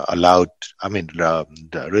allowed. I mean, the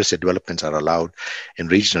real estate developments are allowed in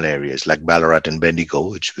regional areas like Ballarat and Bendigo,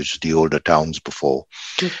 which was the older towns before,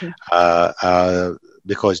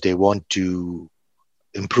 because they want to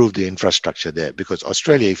improve the infrastructure there. Because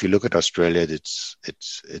Australia, if you look at Australia,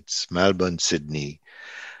 it's Melbourne, Sydney,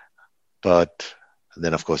 but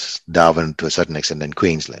then of course Darwin to a certain extent, and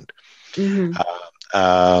Queensland.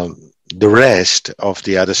 The rest of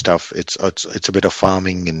the other stuff, it's a bit of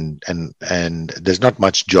farming and there's not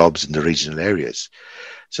much jobs in the regional areas.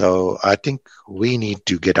 So I think we need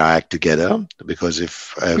to get our act together, because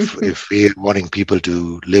if we're wanting people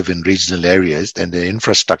to live in regional areas, then the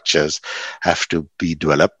infrastructures have to be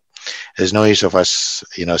developed. There's no use of us,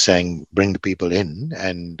 saying bring the people in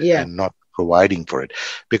and not providing for it,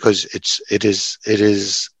 because it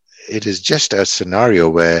is just a scenario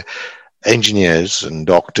where engineers and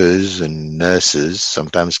doctors and nurses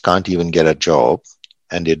sometimes can't even get a job,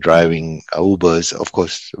 and they're driving Ubers. Of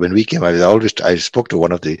course, when we came, I spoke to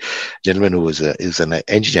one of the gentlemen who is an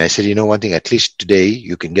engineer. I said, one thing, at least today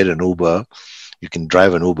you can get an Uber, you can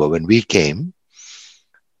drive an Uber. When we came,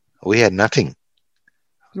 we had nothing.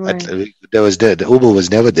 Right. The Uber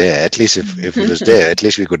was never there. At least if it was there, at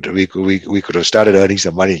least we could have started earning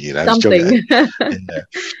some money. Something.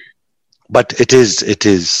 But it is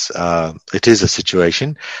a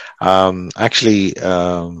situation. Actually,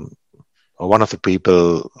 one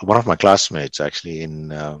of my classmates actually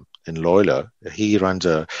in Loyola, he runs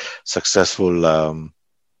a successful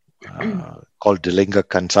called Delinga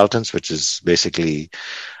Consultants, which is basically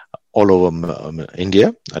all over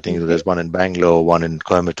India. I think there's one in Bangalore, one in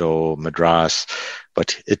Coimbatore, Madras,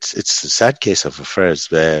 but it's a sad case of affairs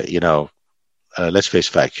where let's face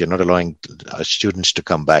facts. You're not allowing students to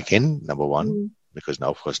come back in, number one, because now,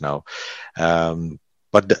 of course, now.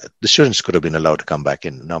 But the students could have been allowed to come back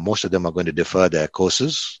in. Now, most of them are going to defer their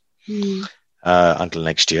courses until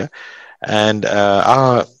next year. And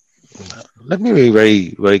let me be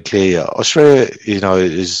very, very clear. Australia,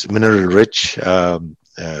 is mineral rich.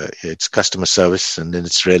 It's customer service, and then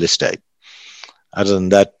it's real estate. Other than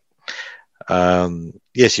that,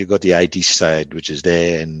 yes, you've got the IT side, which is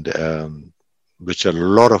there, and which a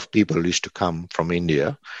lot of people used to come from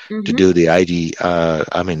India to do the IT.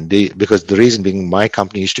 Because the reason being, my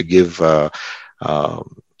company used to give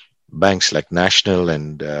banks like National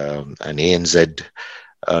and ANZ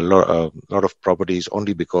a lot of properties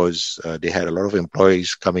only because they had a lot of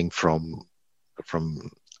employees coming from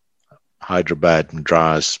Hyderabad,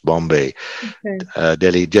 Madras, Bombay,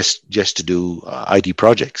 Delhi, just to do IT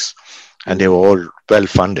projects, and they were all well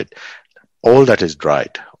funded. All that is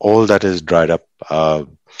dried. All that is dried up,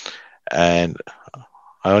 and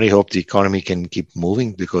I only hope the economy can keep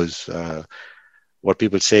moving, because what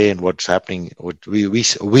people say and what's happening, what we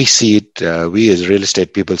see it. We as real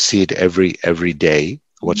estate people see it every day.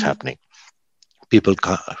 What's happening? People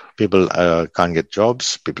can't get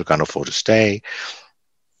jobs. People can't afford to stay.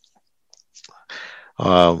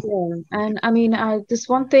 And I mean, this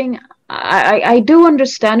one thing, I do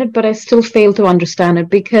understand it, but I still fail to understand it,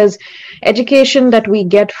 because education that we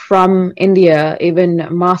get from India, even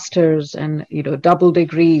masters and double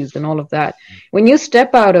degrees and all of that, when you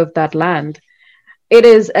step out of that land, it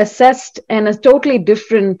is assessed in a totally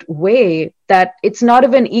different way, that it's not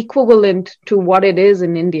even equivalent to what it is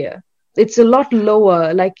in India. It's a lot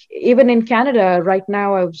lower. Like even in Canada right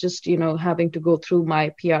now, I was just, having to go through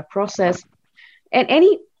my PR process. And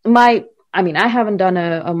I haven't done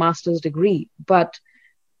a master's degree, but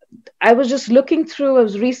I was just looking through, I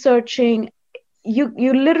was researching. You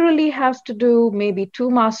literally have to do maybe 2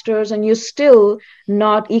 masters, and you're still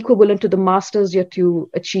not equivalent to the masters that you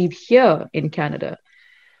achieve here in Canada.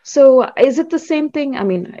 So is it the same thing? I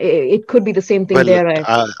mean, it could be the same thing there.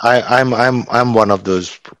 I'm one of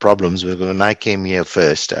those problems. When I came here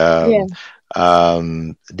first, they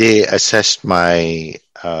assessed my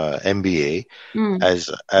MBA as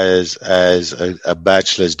a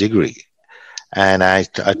bachelor's degree, and I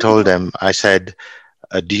told them, I said,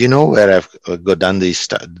 do you know where I've done this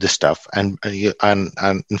stuff? And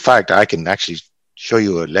in fact, I can actually show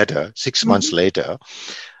you a letter 6 months later,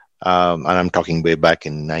 and I'm talking way back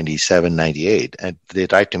in 97, 98, and they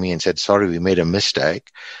write to me and said, sorry, we made a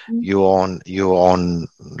mistake. You're on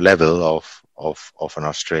level of an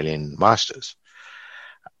Australian master's,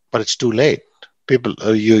 but it's too late. People,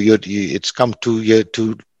 it's come 2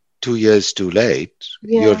 years too late.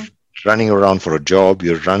 You're running around for a job,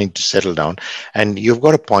 you're running to settle down, and you've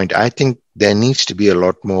got a point. I think there needs to be a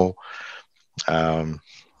lot more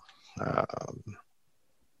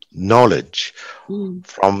knowledge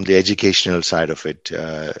from the educational side of it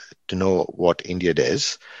to know what India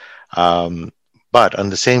does. But at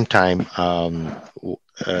the same time,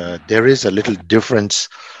 there is a little difference.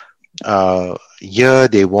 Here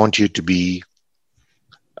they want you to be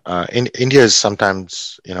in India is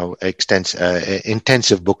sometimes,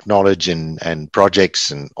 intensive book knowledge and projects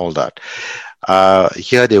and all that.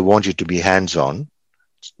 Here they want you to be hands-on.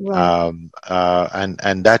 Right.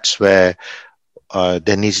 And that's where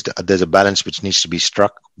there's a balance which needs to be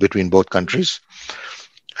struck between both countries.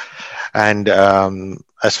 And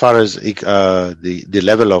as far as the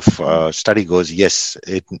level of study goes, yes,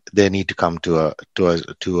 they need to come to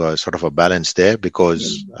a sort of a balance there,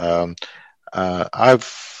 because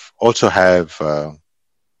I've also have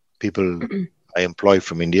people I employ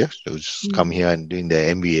from India who's come here and doing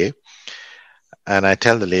their MBA, and I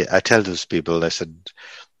tell those people, I said,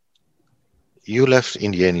 you left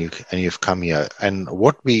India and you've come here, and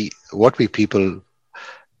what we people,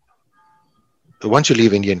 once you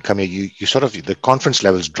leave India and come here, you sort of, the confidence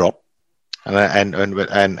levels drop, and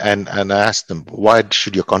I asked them, why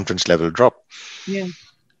should your confidence level drop? Yeah.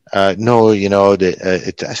 No, I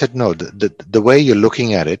said, no, the way you're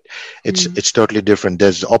looking at it, it's totally different.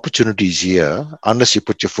 There's opportunities here. Unless you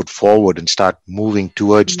put your foot forward and start moving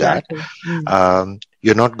towards that,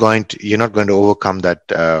 you're not going to overcome that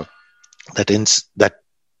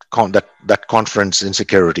conference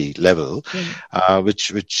insecurity level,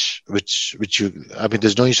 which you, I mean,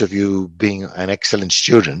 there's no use of you being an excellent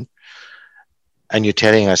student and you're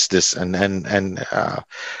telling us this,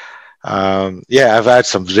 I've had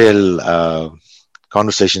some real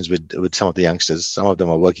conversations with some of the youngsters. Some of them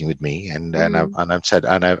are working with me, and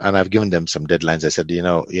I've given them some deadlines. I said, you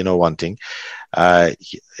know one thing,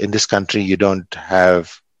 in this country you don't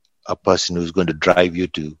have a person who's going to drive you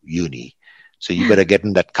to uni. So you better get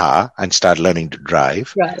in that car and start learning to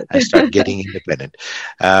drive and start getting independent.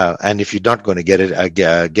 And if you're not going to get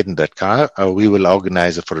in that car, we will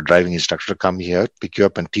organize for a driving instructor to come here, pick you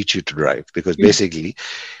up and teach you to drive. Because basically,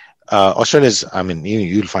 Australia's, I mean,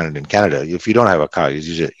 you'll find it in Canada. If you don't have a car,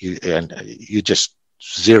 you just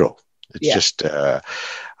zero. It's just,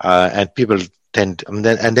 and people tend, and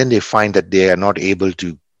then they find that they are not able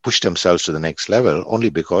to push themselves to the next level only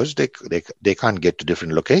because they can't get to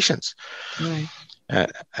different locations. Right.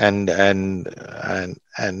 And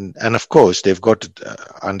of course they've got to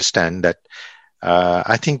understand that.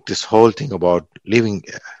 I think this whole thing about leaving.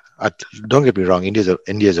 Don't get me wrong.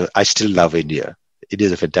 I still love India. It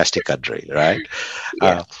is a fantastic country, right?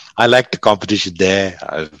 Yeah. I like the competition there.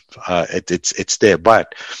 It's there,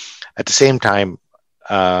 but at the same time,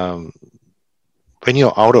 when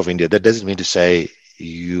you're out of India, that doesn't mean to say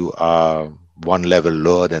you are one level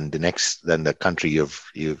lower than the country you've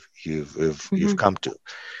come to.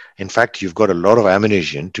 In fact, you've got a lot of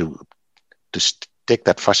ammunition to take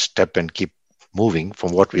that first step and keep moving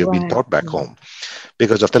from what we have been taught back home,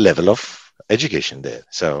 because of the level of education there.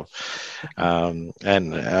 So, and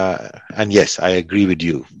yes, I agree with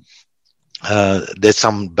you. There's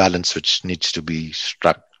some balance which needs to be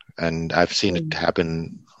struck, and I've seen it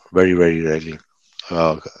happen very, very rarely.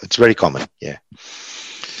 It's very common. Yeah.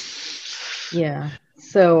 Yeah.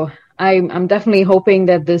 So I'm definitely hoping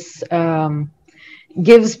that this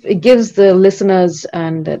gives the listeners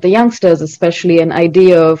and the youngsters especially an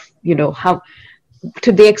idea of, how,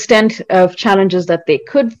 to the extent of challenges that they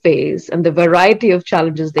could face and the variety of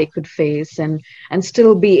challenges they could face, and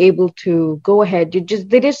still be able to go ahead.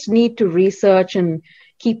 They just need to research and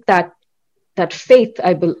keep that faith.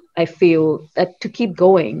 I feel that to keep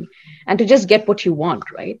going and to just get what you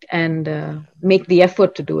want, right? And make the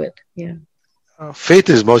effort to do it. Yeah. Faith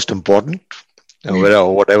is most important.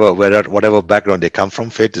 Whatever background they come from,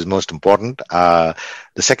 faith is most important. The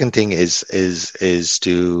second thing is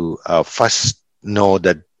to first know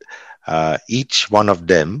that each one of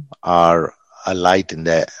them are a light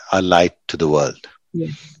to the world.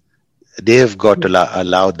 Yes. They have got to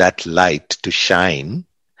allow that light to shine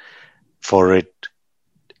for it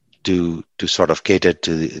to sort of cater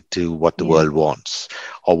to what the world wants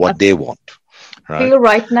or what they want. Right? I feel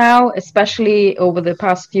right now, especially over the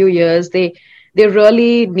past few years, they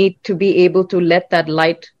really need to be able to let that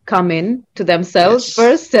light come in to themselves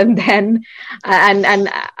first, and then, and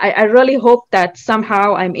I really hope that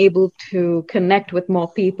somehow I'm able to connect with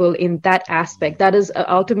more people in that aspect. That is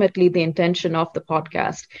ultimately the intention of the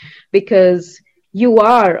podcast, because you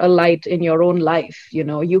are a light in your own life.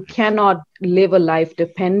 You cannot live a life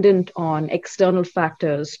dependent on external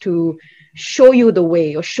factors to show you the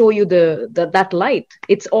way or show you that light.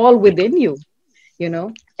 It's all within you.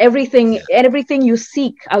 Everything you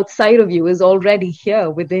seek outside of you is already here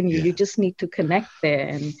within you. You just need to connect there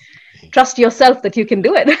and trust yourself that you can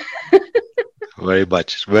do it. Very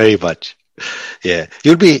much. Yeah,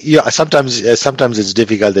 you'll be. Sometimes it's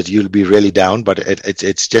difficult that you'll be really down, but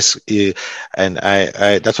it's just. And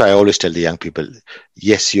I that's why I always tell the young people: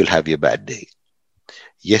 yes, you'll have your bad day.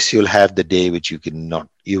 Yes, you'll have the day which you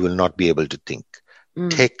will not be able to think.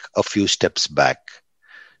 Take a few steps back,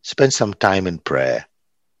 spend some time in prayer,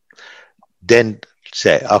 then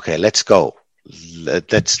say, okay, let's go.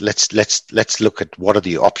 Let's look at what are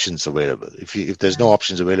the options available. If there's no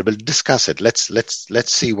options available, discuss it. Let's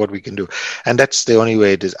see what we can do. And that's the only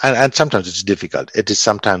way it is. And sometimes it's difficult. It is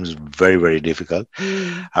sometimes very, very difficult.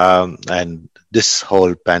 And this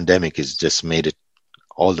whole pandemic has just made it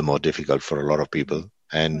all the more difficult for a lot of people.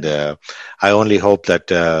 And I only hope that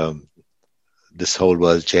this whole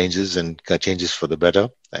world changes and changes for the better.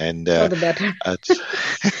 And for the better.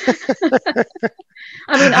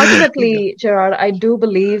 I mean, ultimately, Gerard, I do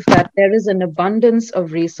believe that there is an abundance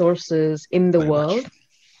of resources in the world.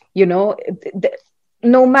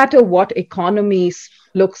 No matter what economy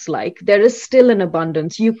looks like, there is still an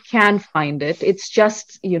abundance. You can find it. It's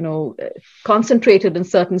just, concentrated in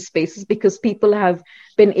certain spaces because people have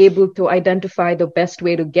been able to identify the best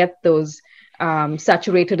way to get those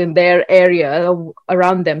saturated in their area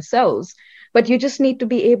around themselves. But you just need to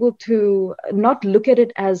be able to not look at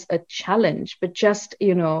it as a challenge, but just,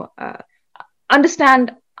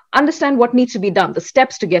 understand what needs to be done, the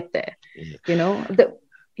steps to get there,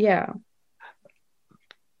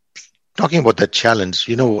 Talking about that challenge,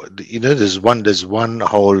 there's one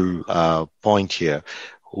whole point here.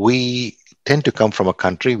 We tend to come from a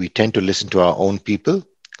country, we tend to listen to our own people,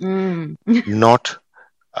 not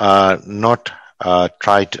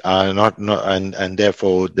and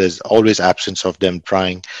therefore there's always absence of them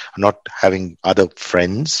trying, not having other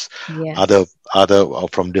friends, Yes. other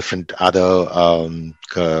from different other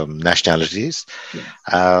nationalities, Yes.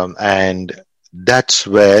 and that's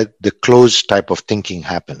where the closed type of thinking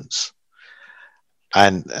happens.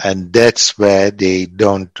 And that's where they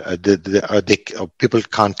don't people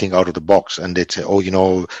can't think out of the box, and they say,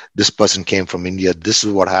 oh, this person came from India, this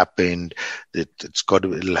is what happened,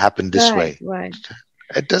 it'll happen this way. Right.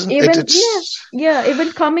 It doesn't Even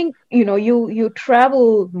even coming, you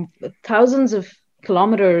travel thousands of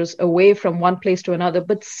kilometers away from one place to another,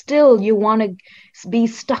 but still you want to be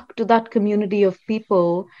stuck to that community of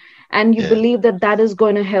people, and you believe that is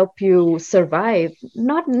going to help you survive.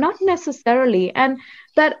 Not necessarily. And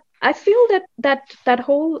that I feel that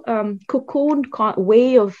whole cocooned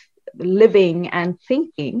way of living and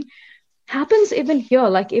thinking happens even here.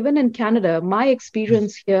 Like even in Canada, my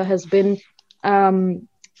experience here has been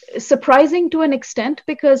surprising to an extent,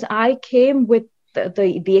 because I came with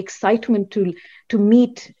the excitement to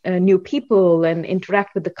meet new people and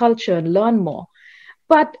interact with the culture and learn more.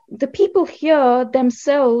 But the people here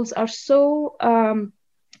themselves are so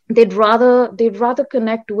they'd rather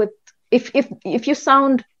connect with, if you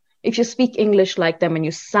speak English like them and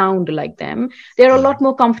you sound like them, they're a lot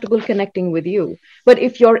more comfortable connecting with you. But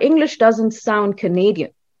if your English doesn't sound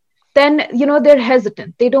Canadian, then they're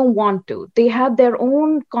hesitant. They don't want to. They have their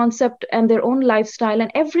own concept and their own lifestyle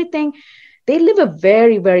and everything. They live a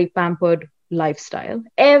very, very pampered lifestyle.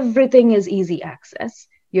 Everything is easy access.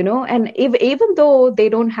 And even though they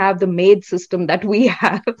don't have the maid system that we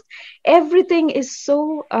have, everything is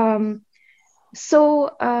so I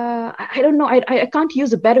don't know. I can't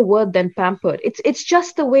use a better word than pampered. It's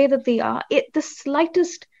just the way that they are. The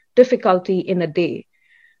slightest difficulty in a day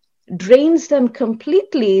drains them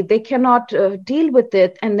completely. They cannot deal with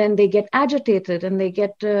it, and then they get agitated and they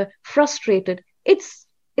get frustrated. It's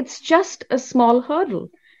just a small hurdle.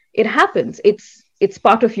 It happens. It's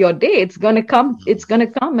part of your day. It's going to come,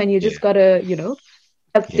 and you just got to,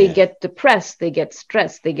 they get depressed, they get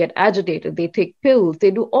stressed, they get agitated, they take pills,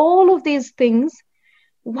 they do all of these things.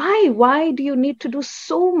 Why do you need to do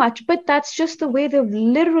so much? But that's just the way they've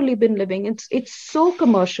literally been living. It's so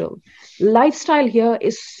commercial. Lifestyle here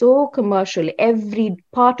is so commercial, every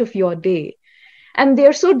part of your day. And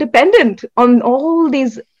they're so dependent on all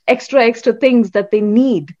these extra things that they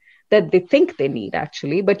need, that they think they need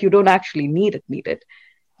actually, but you don't actually need it.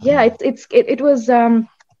 Yeah, it was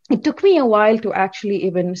it took me a while to actually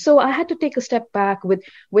even, so I had to take a step back with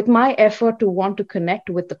my effort to want to connect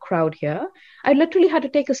with the crowd here. I literally had to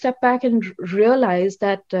take a step back and realize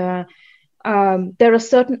that there are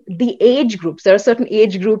certain age groups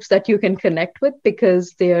that you can connect with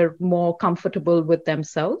because they're more comfortable with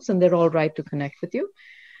themselves and they're all right to connect with you.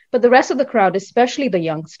 But the rest of the crowd, especially the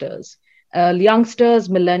youngsters,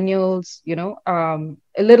 millennials, a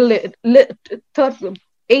little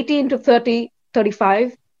 18 to 30,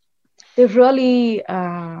 35, they really,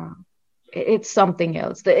 it's something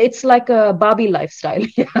else. It's like a Barbie lifestyle.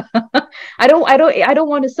 I don't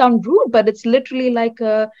want to sound rude, but it's literally like,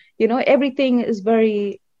 everything is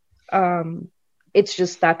very, it's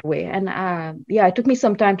just that way. And it took me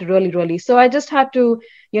some time to really, so I just had to,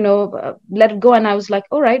 let it go. And I was like,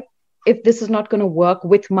 all right, if this is not going to work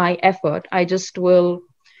with my effort, I just will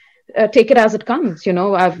take it as it comes.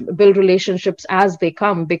 I've built relationships as they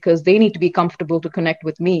come because they need to be comfortable to connect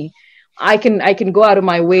with me. I can go out of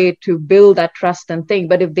my way to build that trust and thing.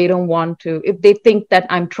 But if they don't want to, if they think that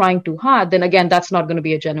I'm trying too hard, then again, that's not going to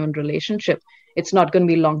be a genuine relationship. It's not going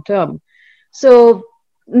to be long term. So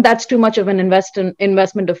that's too much of an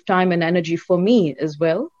investment of time and energy for me as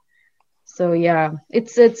well. So yeah,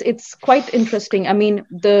 it's quite interesting. I mean,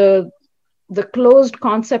 the closed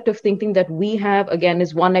concept of thinking that we have, again,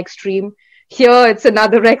 is one extreme. Here it's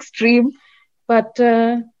another extreme. But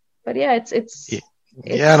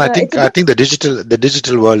yeah, and I think the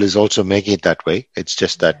digital world is also making it that way. It's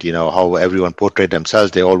just that how everyone portray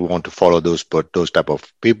themselves. They all want to follow those type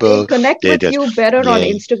of people. They connect with you better on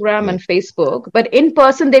Instagram and Facebook, but in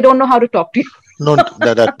person they don't know how to talk to you. No,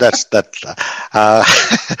 that's that.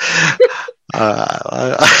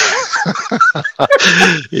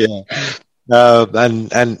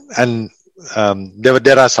 And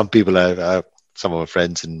there are some people. Some of my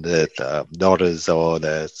friends and their daughters or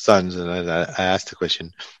their sons, and I asked the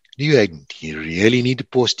question, do you really need to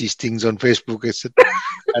post these things on Facebook? I said,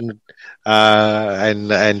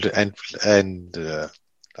 and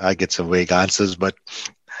I get some vague answers, but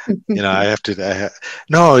I have to.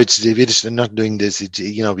 No, we're just not doing this.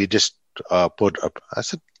 We just put up. I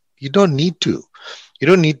said, you don't need to. You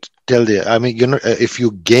don't need to tell if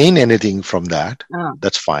you gain anything from that,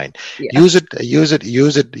 that's fine. Yeah. Use it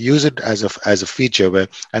as a feature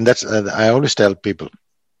and that's, I always tell people,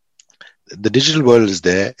 the digital world is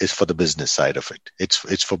for the business side of it.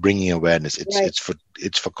 It's for bringing awareness. It's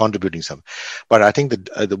for contributing something. But I think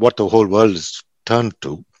that what the whole world is turned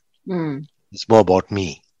to is more about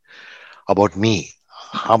me.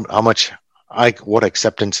 How much what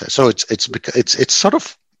acceptance. So it's sort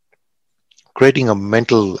of creating a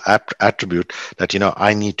mental attribute that,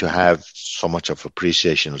 I need to have so much of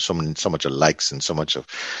appreciation, so much of likes, and so much of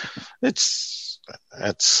if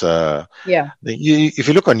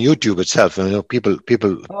you look on YouTube itself, people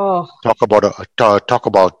talk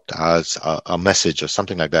about a message or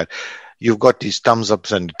something like that. You've got these thumbs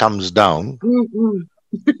ups and thumbs down.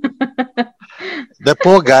 The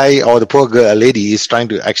poor guy or the poor lady is trying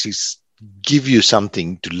to actually give you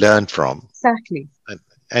something to learn from. Exactly.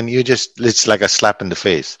 And it's like a slap in the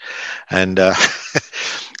face. And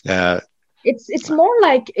it's more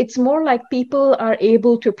like people are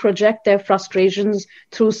able to project their frustrations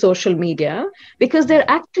through social media because they're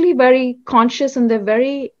actually very conscious and they're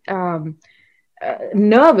very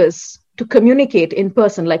nervous to communicate in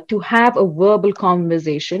person, like to have a verbal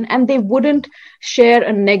conversation, and they wouldn't share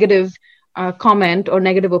a negative comment or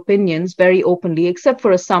negative opinions very openly, except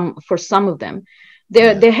for some of them.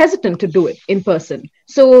 They're hesitant to do it in person.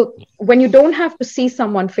 So when you don't have to see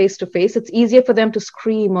someone face to face, it's easier for them to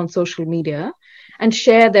scream on social media and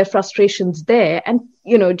share their frustrations there, and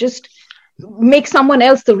just make someone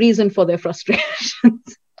else the reason for their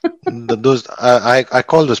frustrations. I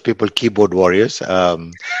call those people keyboard warriors,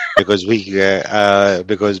 because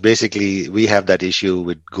because basically we have that issue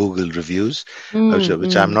with Google reviews,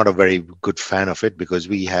 which I'm not a very good fan of it, because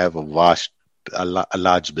we have a large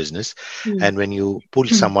business, and when you pull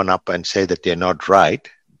someone up and say that they're not right,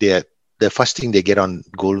 the first thing they get on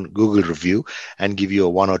Google review and give you a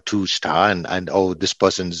 1 or 2 star and this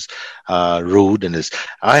person's rude. And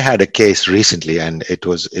I had a case recently, and it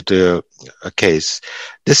was a case.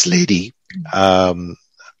 This lady,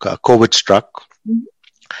 COVID struck,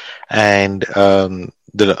 and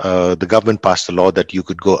the government passed a law that you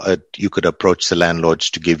could approach the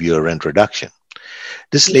landlords to give you a rent reduction.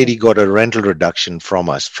 This lady got a rental reduction from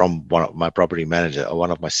us, from one of my property manager, or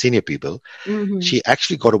one of my senior people. She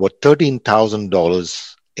actually got about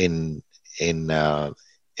 $13,000 in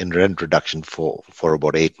rent reduction for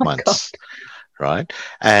about 8 months. God. Right?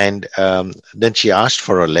 And then she asked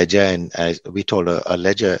for a ledger, and we told her a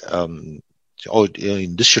ledger,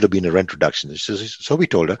 this should have been a rent reduction. So we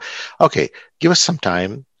told her, okay, give us some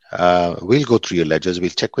time. We'll go through your ledgers. We'll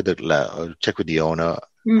check with the owner,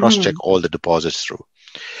 cross-check all the deposits through.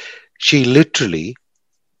 She literally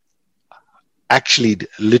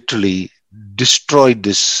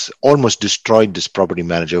almost destroyed this property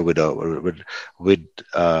manager with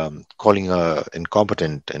calling her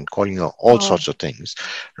incompetent and calling her all sorts of things.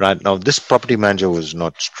 Right now, this property manager was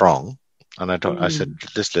not strong, and I said,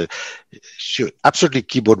 she absolutely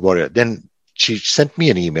keyboard warrior. Then she sent me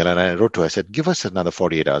an email, and I wrote to her. I said, give us another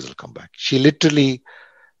 48 hours, I'll come back. She literally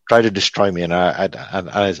tried to destroy me, and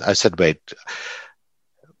I said, wait,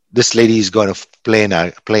 this lady is going to play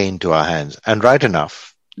into our hands. And right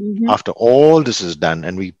enough, after all this is done,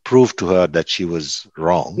 and we proved to her that she was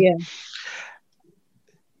wrong,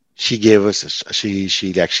 she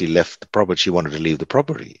actually left the property. She wanted to leave the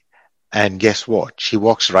property. And guess what? She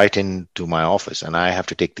walks right into my office, and I have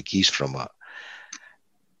to take the keys from her.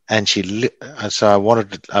 And and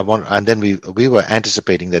then we were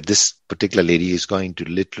anticipating that this particular lady is going to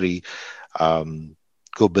literally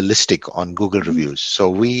go ballistic on Google reviews.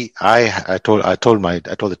 So I told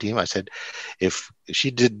the team, I said, if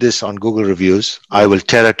she did this on Google reviews, I will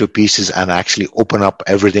tear her to pieces and actually open up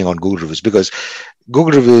everything on Google reviews, because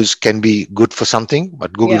Google reviews can be good for something,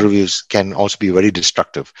 but Google reviews can also be very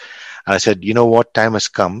destructive. And I said, you know what, time has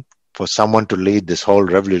come for someone to lead this whole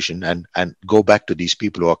revolution and go back to these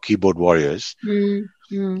people who are keyboard warriors and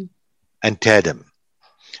tear them.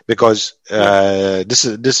 Because this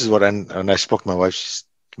is what, and I spoke to my wife.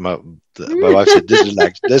 My wife said,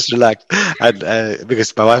 just relax. And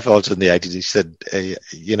because my wife also in the IT, she said,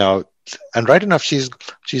 and right enough, she's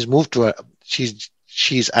moved to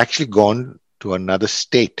she's actually gone to another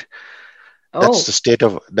state. That's the state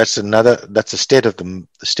of the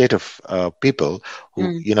state of people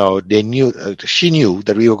who they knew. She knew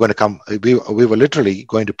that we were going to come. We were literally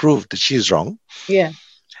going to prove that she is wrong. Yeah.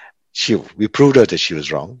 We proved her that she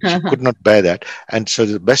was wrong. She could not bear that. And so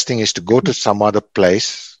the best thing is to go to some other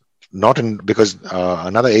place, because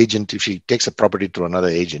another agent, if she takes a property to another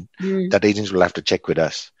agent, that agent will have to check with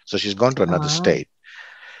us. So she's gone to another state.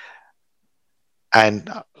 And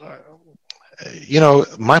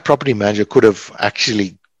my property manager could have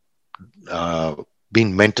actually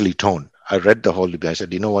been mentally toned. I read the whole thing. I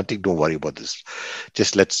said, you know one thing, don't worry about this.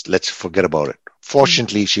 Just let's forget about it.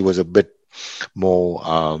 Fortunately, she was a bit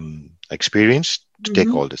more experienced to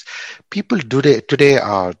take all this. People today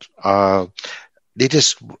are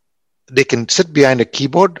they can sit behind a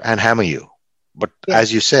keyboard and hammer you. But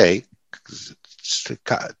as you say,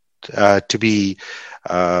 to be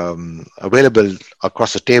available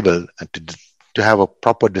across the table and to have a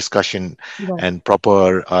proper discussion and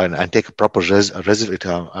proper and take a proper have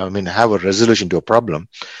a resolution to a problem.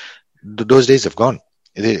 Those days have gone.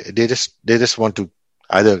 They just want to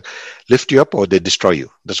either lift you up or they destroy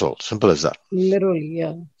you. That's all. Simple as that. Literally,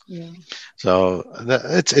 yeah. So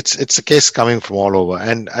it's a case coming from all over,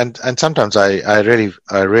 and sometimes I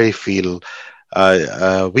really feel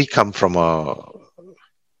we come from a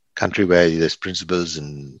country where there's principles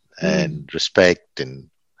and respect, and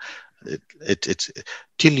it's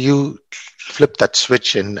till you flip that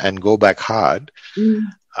switch and go back hard,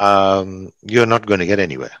 you're not going to get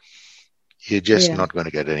anywhere. You're just not going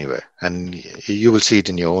to get anywhere, and you will see it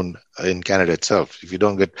in Canada itself. If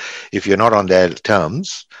you're not on their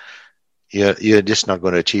terms, you're just not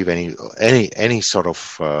going to achieve any sort of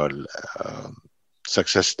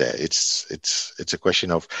success there. It's a question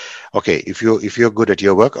of, okay, if you're good at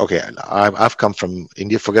your work, okay, I've come from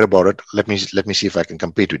India, forget about it. Let me see if I can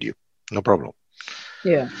compete with you. No problem.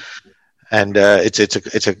 Yeah. And today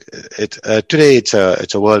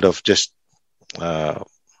it's a world of just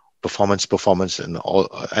performance and all,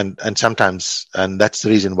 and sometimes, and that's the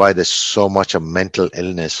reason why there's so much of mental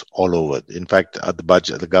illness all over. In fact,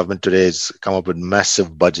 the government today has come up with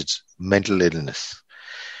massive budgets, mental illness.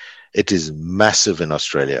 It is massive in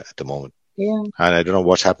Australia at the moment. Yeah. And I don't know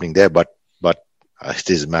what's happening there, but it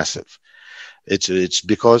is massive. It's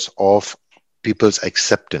because of people's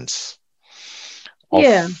acceptance.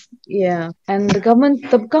 Yeah. And the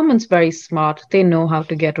government's very smart. They know how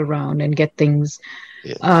to get around and get things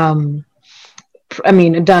done,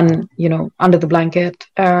 under the blanket,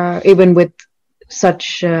 even with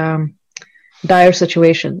such dire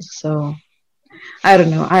situations. So I don't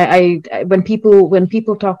know. I when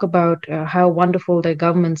people talk about how wonderful their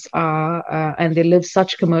governments are and they live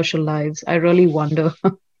such commercial lives, I really wonder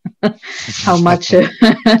how much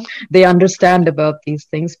they understand about these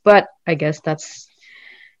things. But I guess that's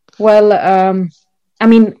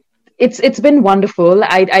It's been wonderful.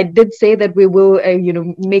 I did say that we will,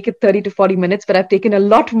 make it 30 to 40 minutes, but I've taken a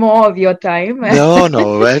lot more of your time.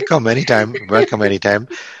 No, welcome anytime.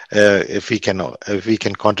 If we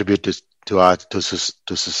can contribute to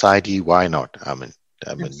society, why not?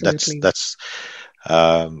 Absolutely. that's.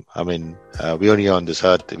 We only on this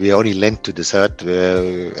earth. We only lent to this earth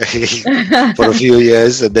for a few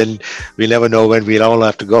years, and then we never know when we'll all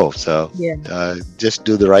have to go. So just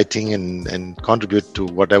do the right thing and contribute to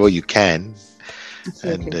whatever you can.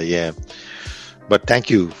 Absolutely. And but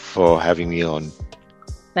thank you for having me on.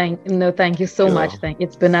 Thank you so much.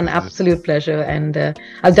 It's been an absolute pleasure, and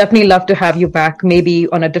I'll definitely love to have you back, maybe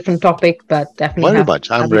on a different topic, but definitely. Very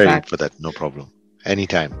much. I'm ready for that. No problem.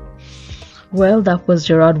 Anytime. Well, that was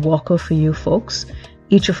Gerard Walker for you folks.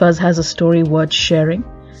 Each of us has a story worth sharing,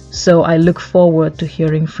 so I look forward to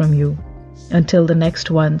hearing from you. Until the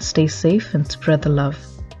next one, stay safe and spread the love.